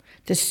yourself.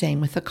 The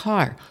same with a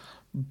car.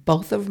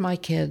 Both of my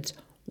kids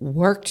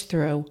worked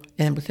through,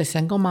 and with a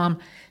single mom,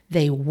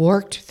 they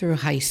worked through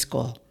high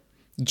school.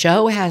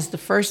 Joe has the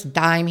first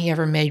dime he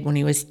ever made when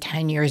he was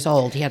 10 years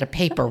old. He had a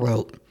paper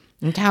route.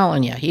 I'm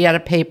telling you, he had a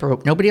paper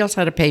route. Nobody else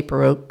had a paper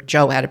route.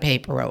 Joe had a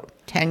paper route,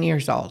 10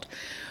 years old.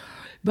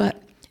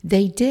 But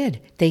they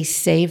did. They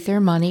saved their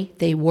money.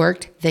 They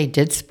worked. They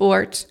did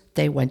sports.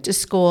 They went to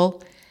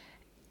school.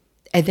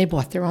 And they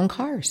bought their own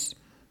cars.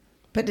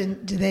 But do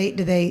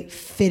they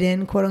fit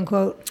in, quote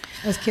unquote,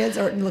 as kids?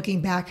 Or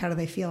looking back, how do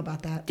they feel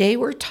about that? They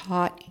were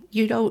taught,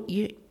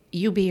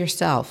 you be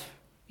yourself.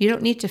 You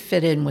don't need to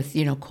fit in with,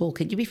 cool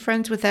kid. You be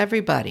friends with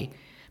everybody.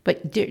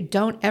 But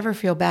don't ever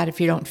feel bad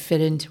if you don't fit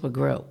into a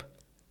group.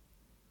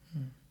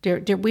 There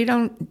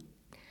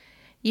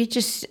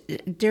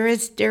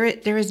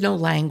is no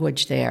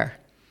language there.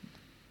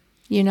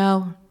 You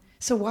know?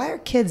 So why are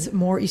kids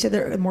more, you said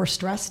they're more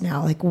stressed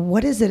now. Like,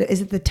 what is it?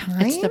 Is it the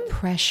time? It's the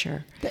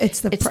pressure.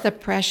 It's the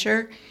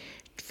pressure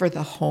for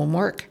the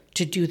homework,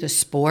 to do the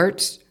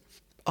sports,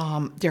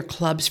 their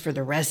clubs for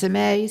the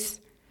resumes.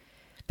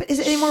 But is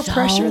it any more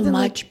pressure than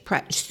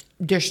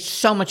there's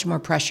so much more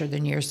pressure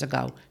than years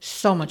ago.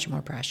 So much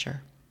more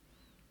pressure.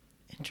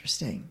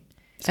 Interesting.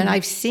 And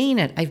I've seen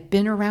it. I've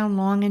been around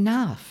long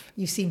enough.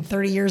 You've seen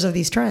 30 years of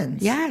these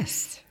trends.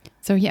 Yes.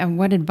 So yeah,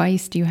 what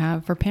advice do you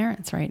have for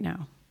parents right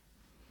now?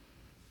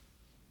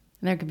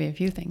 There could be a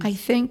few things. I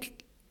think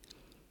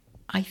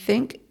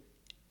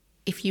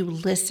if you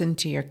listen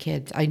to your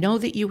kids, I know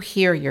that you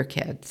hear your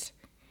kids,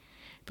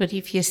 but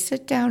if you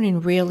sit down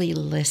and really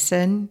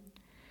listen,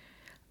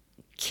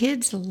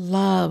 kids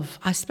love,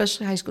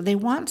 especially high school, they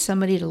want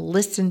somebody to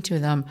listen to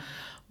them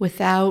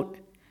without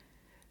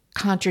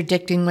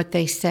contradicting what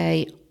they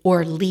say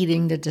or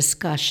leading the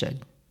discussion.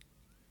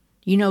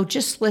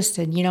 Just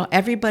listen.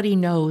 Everybody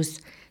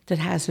knows that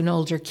has an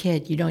older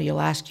kid. You'll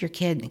ask your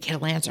kid, and the kid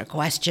will answer a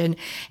question,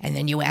 and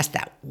then you ask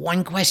that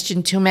one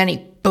question too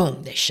many,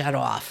 boom, they shut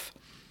off.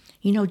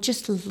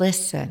 Just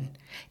listen.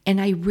 And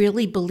I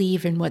really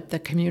believe in what the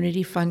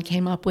community fund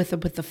came up with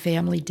the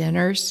family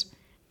dinners.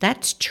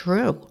 That's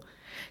true.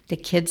 The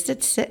kids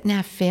that sit and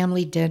have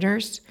family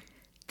dinners,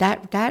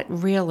 that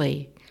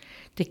really,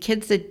 the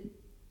kids that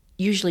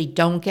usually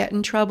don't get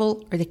in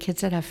trouble are the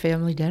kids that have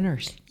family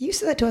dinners. You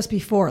said that to us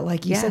before.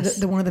 Like you said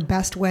that one of the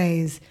best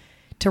ways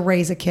to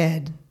raise a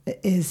kid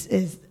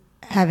is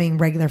having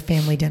regular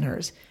family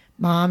dinners.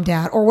 Mom,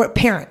 dad, or what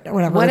parent, or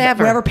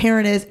whatever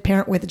parent is,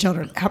 parent with the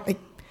children.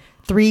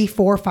 3,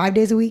 4, 5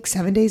 days a week,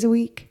 7 days a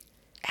week?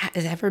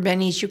 As ever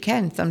many as you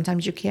can.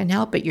 Sometimes you can't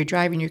help it. You're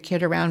driving your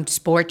kid around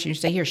sports and you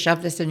say, here,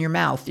 shove this in your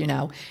mouth,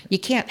 You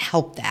can't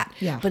help that.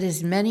 Yeah. But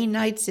as many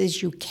nights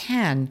as you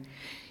can,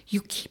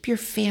 you keep your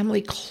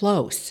family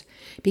close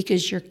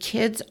because your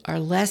kids are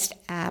less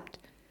apt.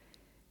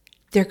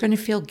 They're going to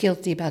feel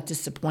guilty about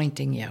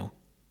disappointing you.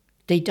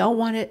 They don't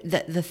want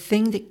to, the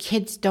thing that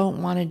kids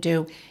don't want to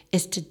do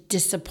is to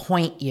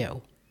disappoint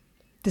you.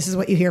 This is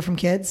what you hear from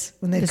kids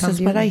when they come to you? This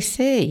is what I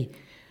see.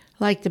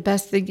 Like the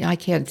best thing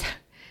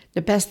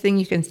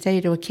you can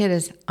say to a kid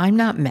is, I'm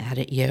not mad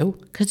at you,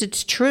 because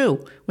it's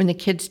true. When the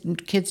kids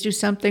do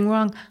something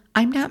wrong,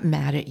 I'm not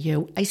mad at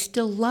you. I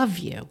still love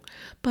you.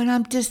 But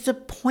I'm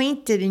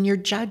disappointed in your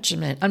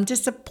judgment. I'm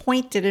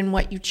disappointed in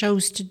what you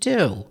chose to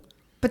do.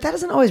 But that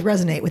doesn't always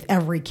resonate with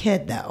every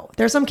kid, though.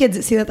 There are some kids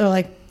that see that, they're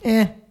like,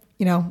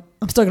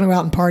 I'm still going to go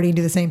out and party and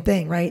do the same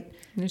thing, right?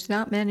 There's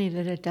not many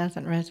that it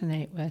doesn't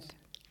resonate with.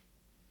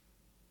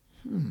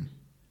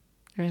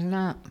 There's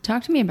not.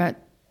 Talk to me about,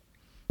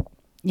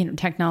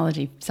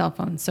 technology, cell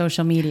phones,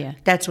 social media.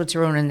 That's what's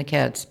ruining the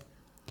kids.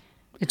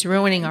 It's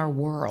ruining our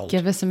world.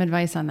 Give us some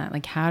advice on that.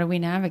 Like, how do we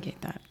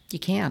navigate that? You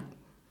can't.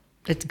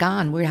 It's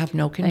gone. We have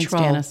no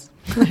control. Thanks,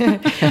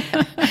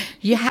 Janice.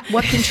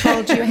 What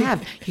control do you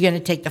have? You're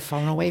going to take the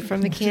phone away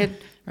from the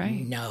kid?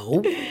 Right.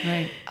 No.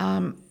 Right.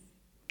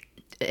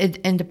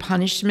 And the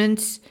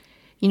punishments,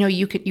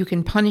 you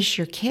can punish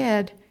your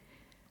kid,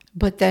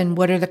 but then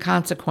what are the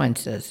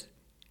consequences?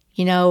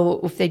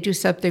 If they do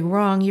something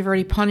wrong, you've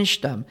already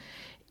punished them.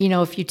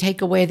 If you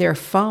take away their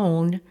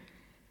phone,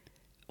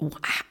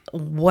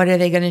 what are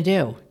they going to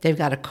do? They've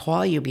got to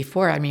call you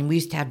before. I mean, we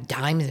used to have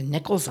dimes and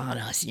nickels on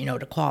us,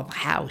 to call the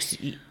house.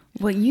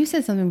 Well, you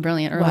said something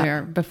brilliant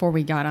earlier before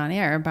we got on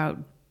air about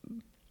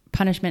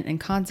punishment and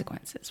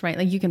consequences, right?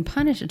 Like you can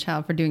punish a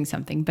child for doing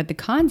something, but the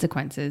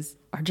consequences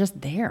are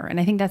just there. And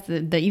I think that's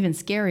the even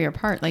scarier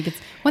part. Like it's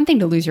one thing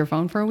to lose your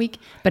phone for a week,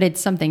 but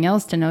it's something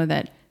else to know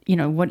that,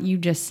 what you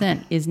just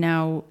sent is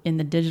now in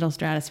the digital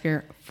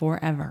stratosphere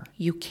forever.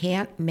 You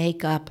can't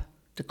make up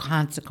the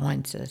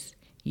consequences.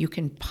 You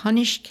can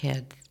punish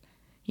kids,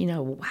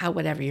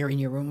 whatever, you're in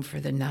your room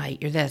for the night,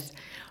 you're this,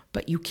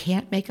 but you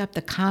can't make up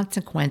the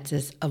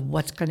consequences of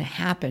what's going to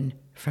happen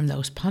from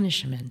those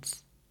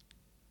punishments.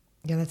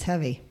 Yeah, that's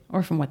heavy.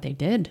 Or from what they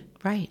did.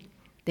 Right.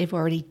 They've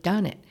already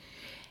done it.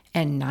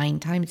 And 9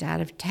 times out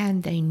of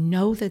 10, they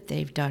know that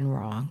they've done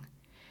wrong.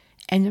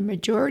 And the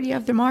majority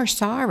of them are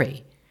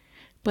sorry.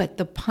 But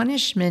the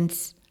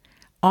punishments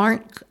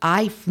aren't,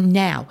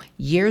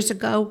 years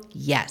ago,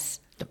 yes,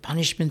 the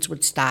punishments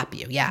would stop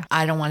you. Yeah,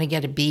 I don't want to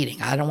get a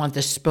beating. I don't want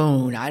the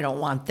spoon. I don't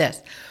want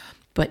this.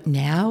 But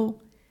now,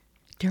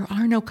 there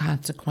are no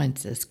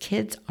consequences.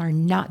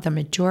 The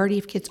majority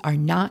of kids are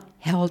not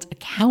held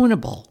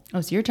accountable.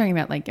 Oh, so you're talking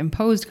about like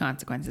imposed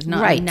consequences,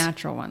 not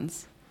natural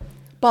ones.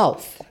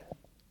 Both.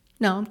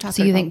 No, I'm talking about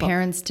So you think both.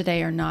 parents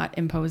today are not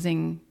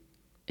imposing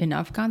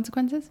enough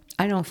consequences?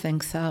 I don't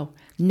think so.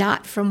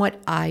 Not from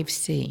what I've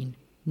seen.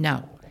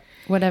 No.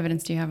 What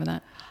evidence do you have of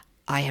that?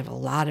 I have a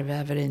lot of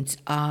evidence.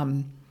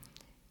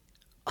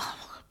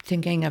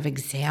 Thinking of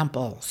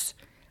examples.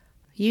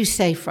 Use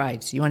Safe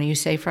Rides. You want to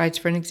use Safe Rides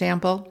for an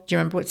example? Do you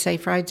remember what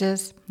Safe Rides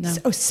is? No.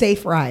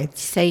 Safe Rides.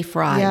 Safe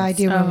Rides. Yeah, I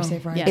do remember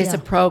Safe Rides. yeah. It's a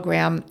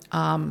program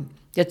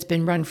that's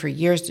been run for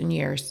years and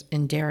years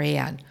in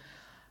Darien.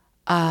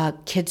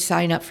 Kids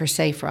sign up for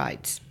Safe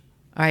Rides.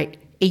 All right.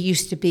 It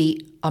used to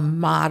be a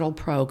model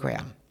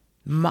program.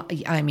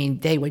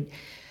 They would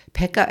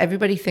pick up,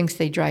 everybody thinks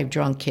they drive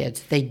drunk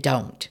kids. They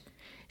don't.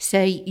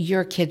 Say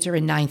your kids are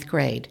in 9th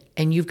grade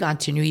and you've gone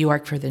to New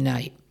York for the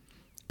night,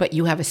 but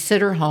you have a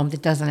sitter home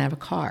that doesn't have a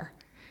car.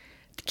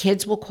 The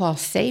kids will call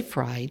Safe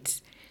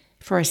Rides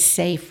for a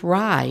safe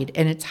ride,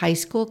 and it's high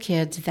school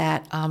kids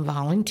that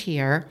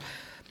volunteer,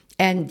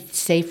 and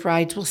Safe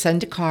Rides will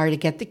send a car to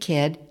get the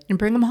kid and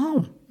bring them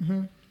home.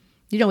 Mm-hmm.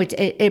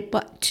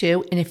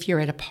 And if you're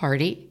at a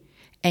party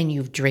and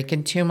you've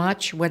drinking too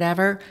much,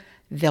 whatever,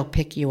 they'll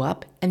pick you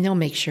up and they'll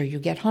make sure you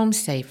get home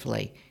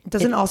safely.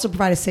 Doesn't it also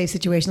provide a safe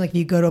situation? Like if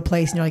you go to a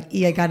place and you're like,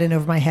 I got in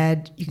over my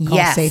head, you can call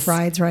Safe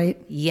Rides,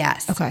 right?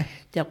 Yes. Okay.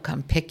 They'll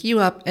come pick you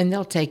up and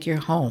they'll take you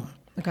home.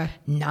 Okay.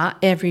 Not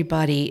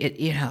everybody,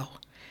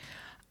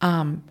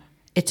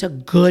 it's a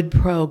good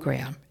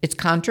program. It's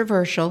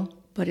controversial,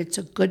 but it's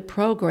a good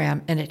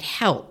program and it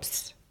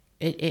helps.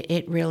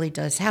 It really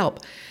does help.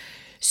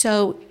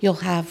 So you'll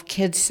have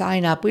kids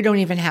sign up. We don't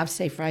even have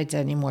Safe Rides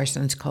anymore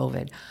since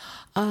COVID.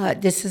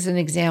 This is an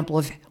example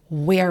of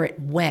where it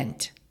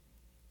went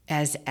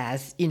as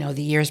the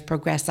years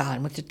progress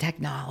on with the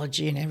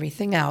technology and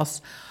everything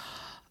else.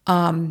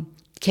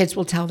 Kids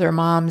will tell their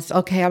moms,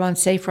 okay, I'm on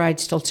Safe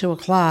Rides till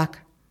 2:00,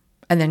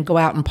 and then go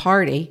out and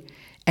party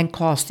and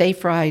call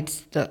Safe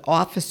Rides, the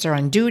officer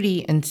on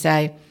duty, and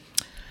say,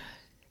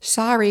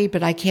 sorry,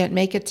 but I can't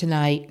make it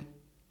tonight.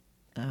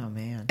 Oh,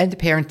 man. And the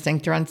parents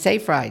think they're on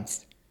Safe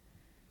Rides.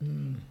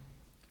 Mm.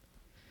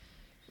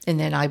 And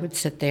then I would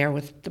sit there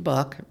with the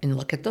book and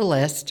look at the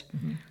list.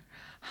 Mm-hmm.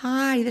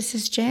 Hi, this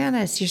is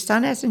Janice. Your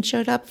son hasn't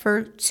showed up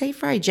for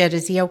Safe Rides yet.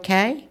 Is he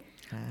okay?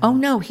 Oh,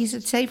 no, he's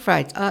at Safe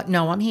Rides.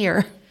 No, I'm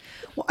here.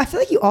 Well, I feel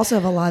like you also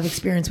have a lot of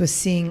experience with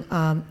seeing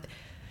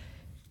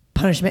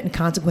punishment and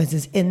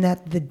consequences in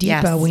that the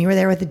depot, when you were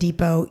there with the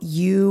depot,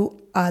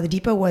 the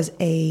depot was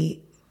a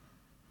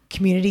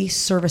community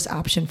service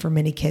option for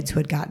many kids who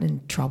had gotten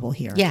in trouble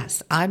here.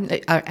 Yes. I'm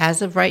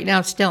as of right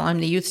now, I'm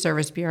the Youth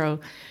Service Bureau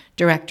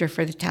Director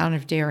for the town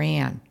of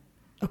Darien.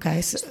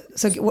 Okay. So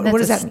what That's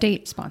does that a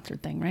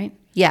state-sponsored thing, right?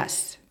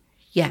 Yes.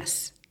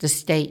 The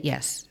state,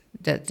 yes.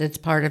 That's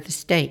part of the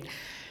state.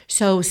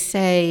 So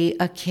say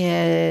a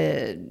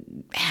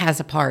kid has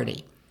a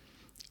party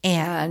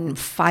and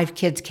 5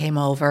 kids came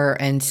over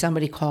and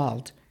somebody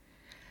called.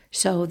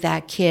 So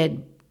that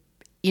kid,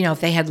 if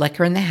they had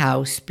liquor in the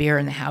house, beer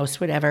in the house,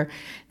 whatever,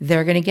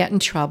 they're going to get in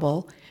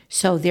trouble.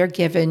 So they're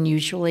giving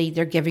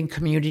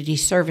community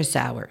service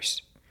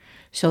hours.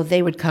 So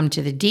they would come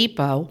to the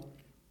depot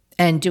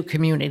and do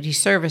community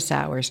service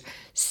hours.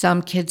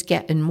 Some kids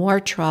get in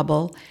more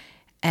trouble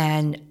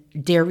and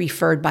they're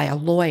referred by a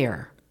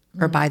lawyer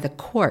or by the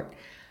court.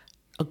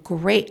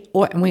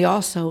 And we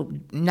also,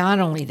 not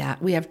only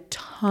that, we have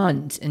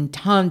tons and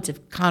tons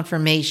of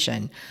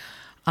confirmation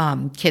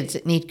kids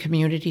that need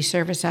community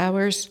service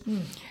hours.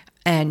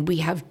 And we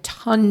have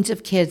tons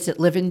of kids that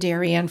live in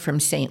Darien from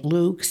St.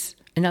 Luke's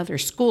and other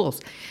schools.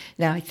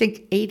 Now, I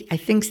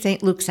think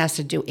St. Luke's has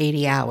to do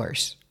 80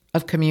 hours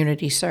of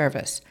community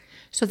service.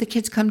 So the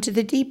kids come to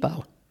the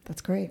depot.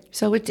 That's great.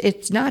 So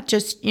it's not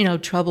just,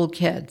 troubled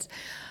kids.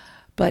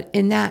 But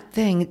in that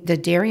thing, the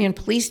Darien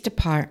Police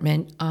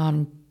Department,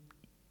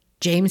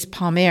 James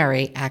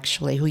Palmieri,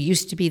 actually, who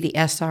used to be the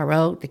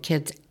SRO, the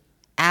kids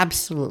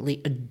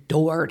absolutely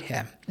adored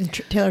him. And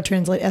Taylor,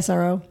 translate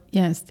SRO?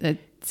 Yes.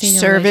 Senior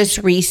Service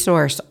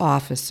Resource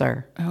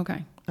Officer.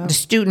 Okay. The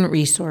Student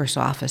Resource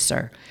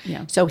Officer.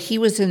 Yeah. So he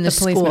was in the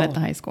school. Policeman at the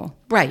high school.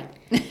 Right.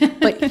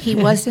 But he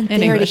wasn't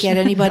there English. to get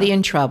anybody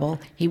in trouble.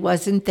 He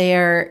wasn't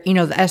there. The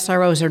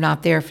SROs are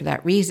not there for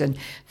that reason.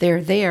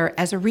 They're there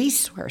as a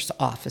resource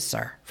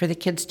officer for the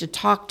kids to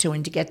talk to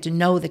and to get to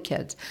know the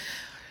kids.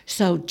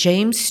 So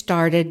James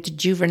started the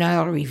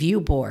Juvenile Review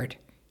Board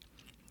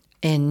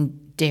in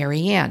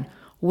Darien,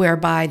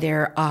 whereby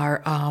there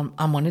are,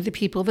 I'm one of the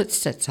people that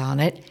sits on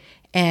it,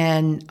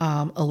 and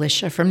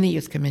Alicia from the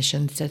Youth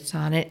Commission sits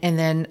on it, and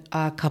then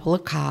a couple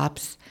of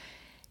cops,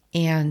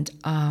 and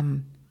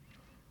an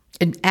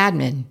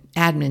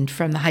admin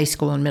from the high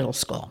school and middle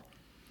school.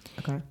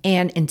 Okay.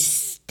 And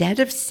instead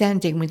of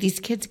sending, when these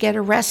kids get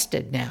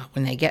arrested now,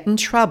 when they get in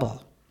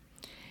trouble,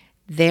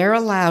 they're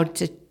allowed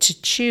to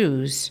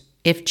choose,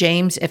 if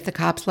the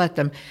cops let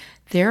them,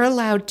 they're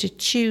allowed to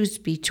choose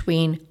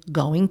between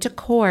going to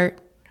court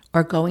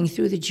or going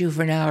through the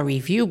Juvenile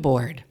Review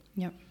Board.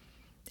 Yep.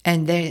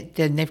 And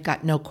then they've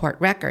got no court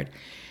record.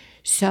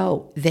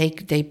 So they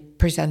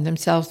present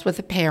themselves with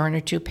a parent or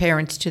two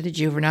parents to the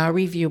Juvenile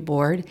Review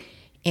Board,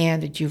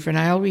 and the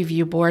Juvenile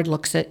Review Board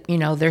looks at,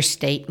 their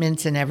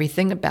statements and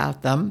everything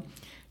about them,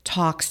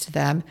 talks to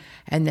them,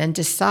 and then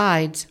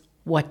decides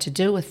what to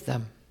do with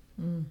them.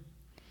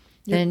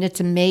 Yep. And it's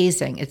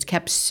amazing. It's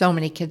kept so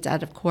many kids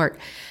out of court,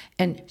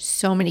 and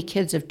so many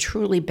kids have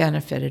truly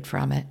benefited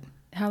from it.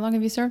 How long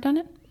have you served on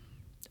it?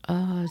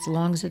 As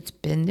long as it's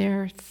been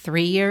there,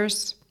 3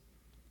 years.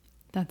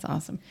 That's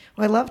awesome.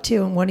 Well, I love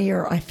to, and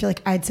I feel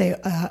like I'd say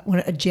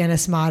a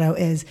Janice motto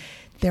is,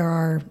 there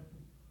are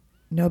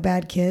no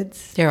bad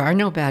kids. There are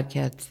no bad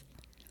kids.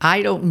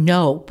 I don't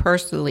know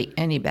personally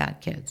any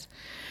bad kids.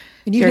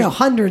 And you know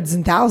hundreds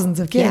and thousands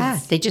of kids. Yeah,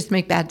 they just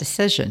make bad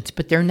decisions,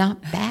 but they're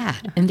not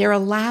bad, and they're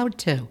allowed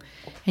to.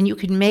 And you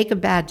can make a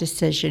bad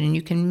decision, and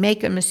you can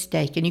make a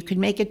mistake, and you can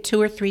make it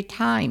 2 or 3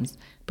 times,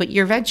 but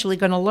you're eventually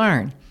going to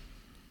learn.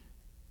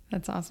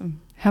 That's awesome.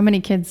 How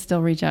many kids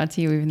still reach out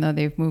to you even though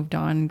they've moved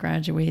on,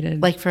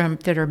 graduated? Like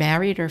that are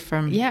married or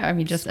from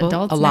just school?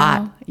 adults A now?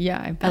 lot.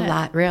 Yeah, I bet. A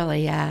lot,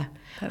 really, yeah.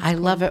 That's cool.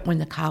 Love it when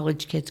the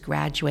college kids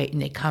graduate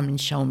and they come and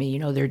show me,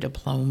 their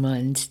diploma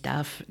and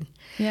stuff.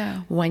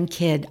 Yeah. One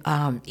kid,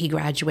 he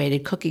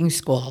graduated cooking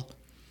school.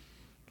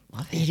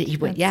 He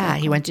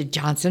went to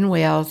Johnson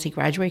Wales. He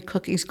graduated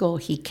cooking school.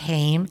 He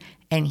came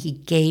and he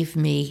gave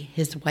me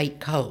his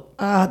white coat.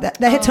 That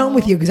hits home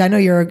with you because I know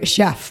you're a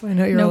chef. I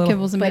know you're no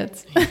kibbles and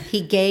bits.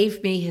 He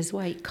gave me his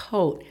white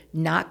coat,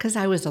 not because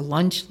I was a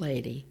lunch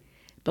lady,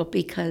 but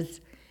because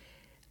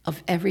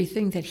of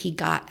everything that he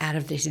got out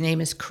of this. His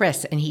name is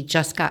Chris, and he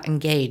just got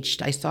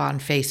engaged. I saw on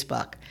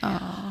Facebook.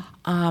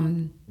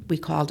 We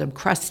called him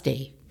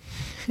Krusty.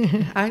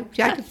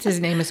 His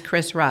name is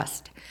Chris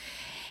Rust.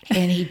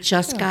 And he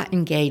just got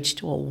engaged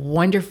to a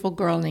wonderful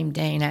girl named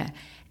Dana.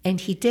 And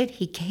he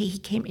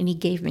came and he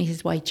gave me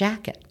his white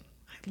jacket.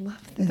 I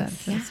love this. That's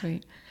so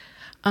sweet.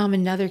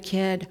 Another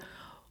kid,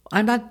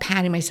 I'm not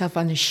patting myself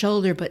on the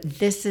shoulder, but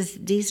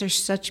these are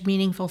such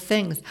meaningful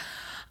things.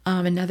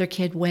 Another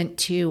kid went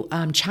to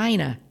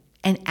China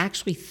and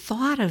actually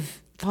thought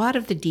of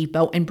the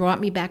depot and brought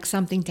me back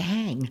something to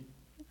hang.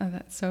 Oh,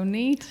 that's so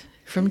neat.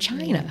 From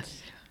China.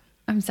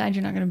 I'm sad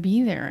you're not going to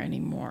be there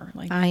anymore.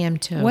 I am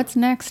too. What's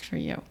next for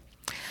you?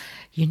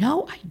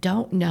 I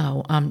don't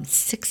know. I'm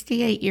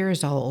 68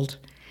 years old,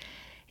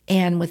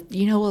 and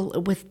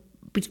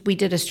we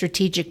did a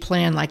strategic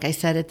plan, like I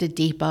said, at the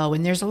depot,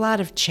 and there's a lot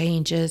of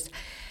changes,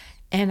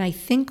 and I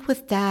think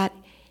with that,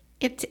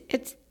 it's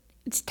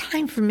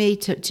time for me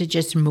to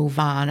just move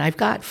on. I've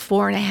got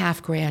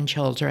 4.5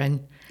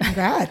 grandchildren.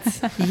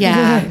 Congrats.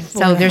 Yeah.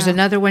 So there's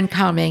another one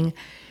coming.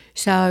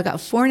 So I've got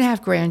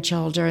 4.5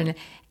 grandchildren,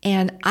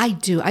 and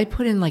I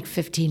put in like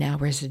 15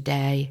 hours a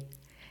day.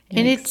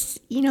 And it's,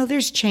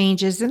 there's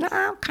changes, and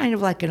I'm kind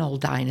of like an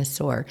old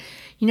dinosaur.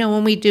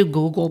 When we do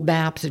Google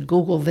Maps and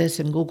Google this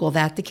and Google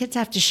that, the kids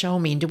have to show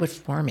me and do it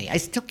for me. I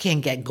still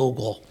can't get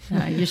Google.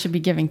 You should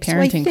be giving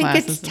parenting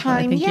classes. It's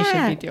time. I think you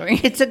should be doing.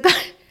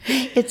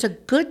 It's a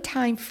good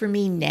time for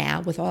me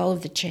now with all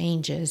of the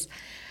changes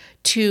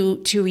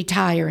to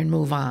retire and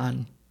move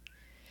on.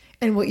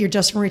 And you're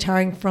just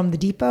retiring from the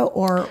depot,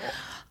 or?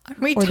 I'm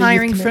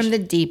retiring from the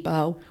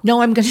depot.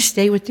 No, I'm going to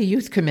stay with the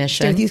Youth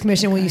Commission. Stay with the Youth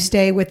Commission. Okay. Will you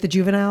stay with the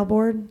Juvenile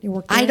Board? You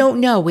work there? I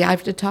don't know. I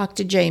have to talk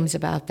to James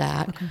about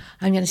that. Okay.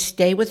 I'm going to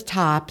stay with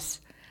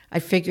TOPS. I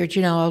figured,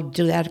 I'll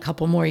do that a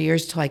couple more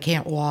years till I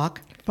can't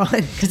walk.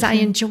 Fun. Because I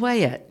enjoy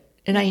it.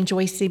 And I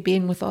enjoy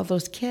being with all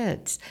those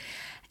kids.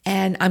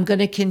 And I'm going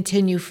to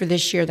continue for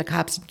this year the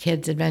Cops and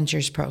Kids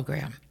Adventures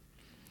program.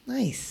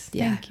 Nice.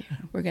 Yeah, Thank you.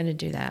 we're going to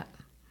do that.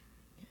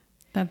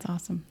 That's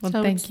awesome. Well,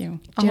 So thank you.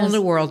 A whole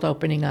new world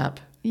opening up.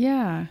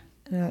 Yeah.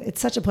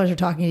 It's such a pleasure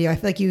talking to you. I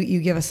feel like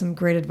you give us some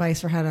great advice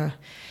for how to.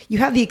 You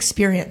have the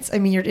experience. I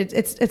mean,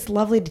 it's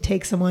lovely to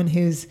take someone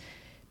who's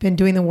been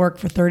doing the work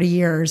for 30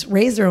 years,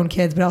 raise their own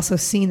kids, but also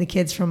seeing the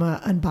kids from an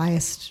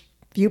unbiased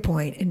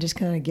viewpoint, and just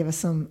kind of give us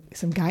some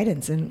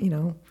guidance.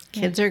 And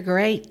Kids are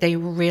great. They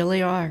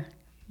really are.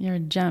 You're a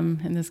gem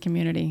in this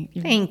community.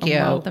 You're Thank a you.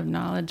 wealth of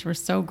knowledge. We're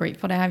so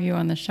grateful to have you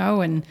on the show,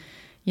 and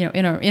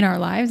in our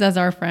lives as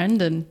our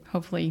friend, and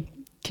hopefully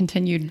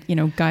continued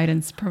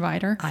guidance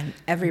provider. I'm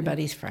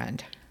everybody's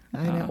friend.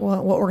 I know.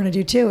 Well, what we're going to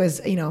do too is,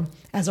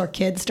 as our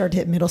kids start to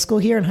hit middle school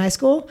here and high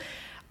school,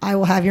 I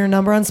will have your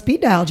number on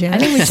speed dial, Jan. I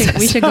think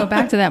we should go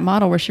back to that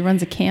model where she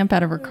runs a camp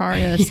out of her car.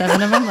 There's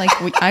 7 of them. Like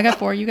I got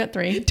 4, you got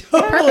 3.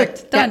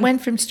 Perfect. That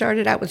Done.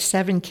 started out with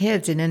 7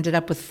 kids and ended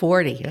up with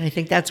 40. And I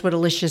think that's what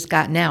Alicia's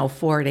got now,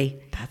 40.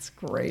 That's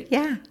great.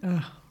 Yeah.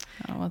 Oh,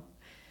 well,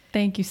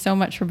 thank you so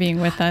much for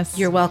being with us.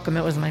 You're welcome.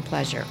 It was my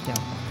pleasure.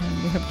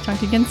 And we hope to talk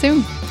to you again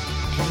soon.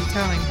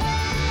 Anytime.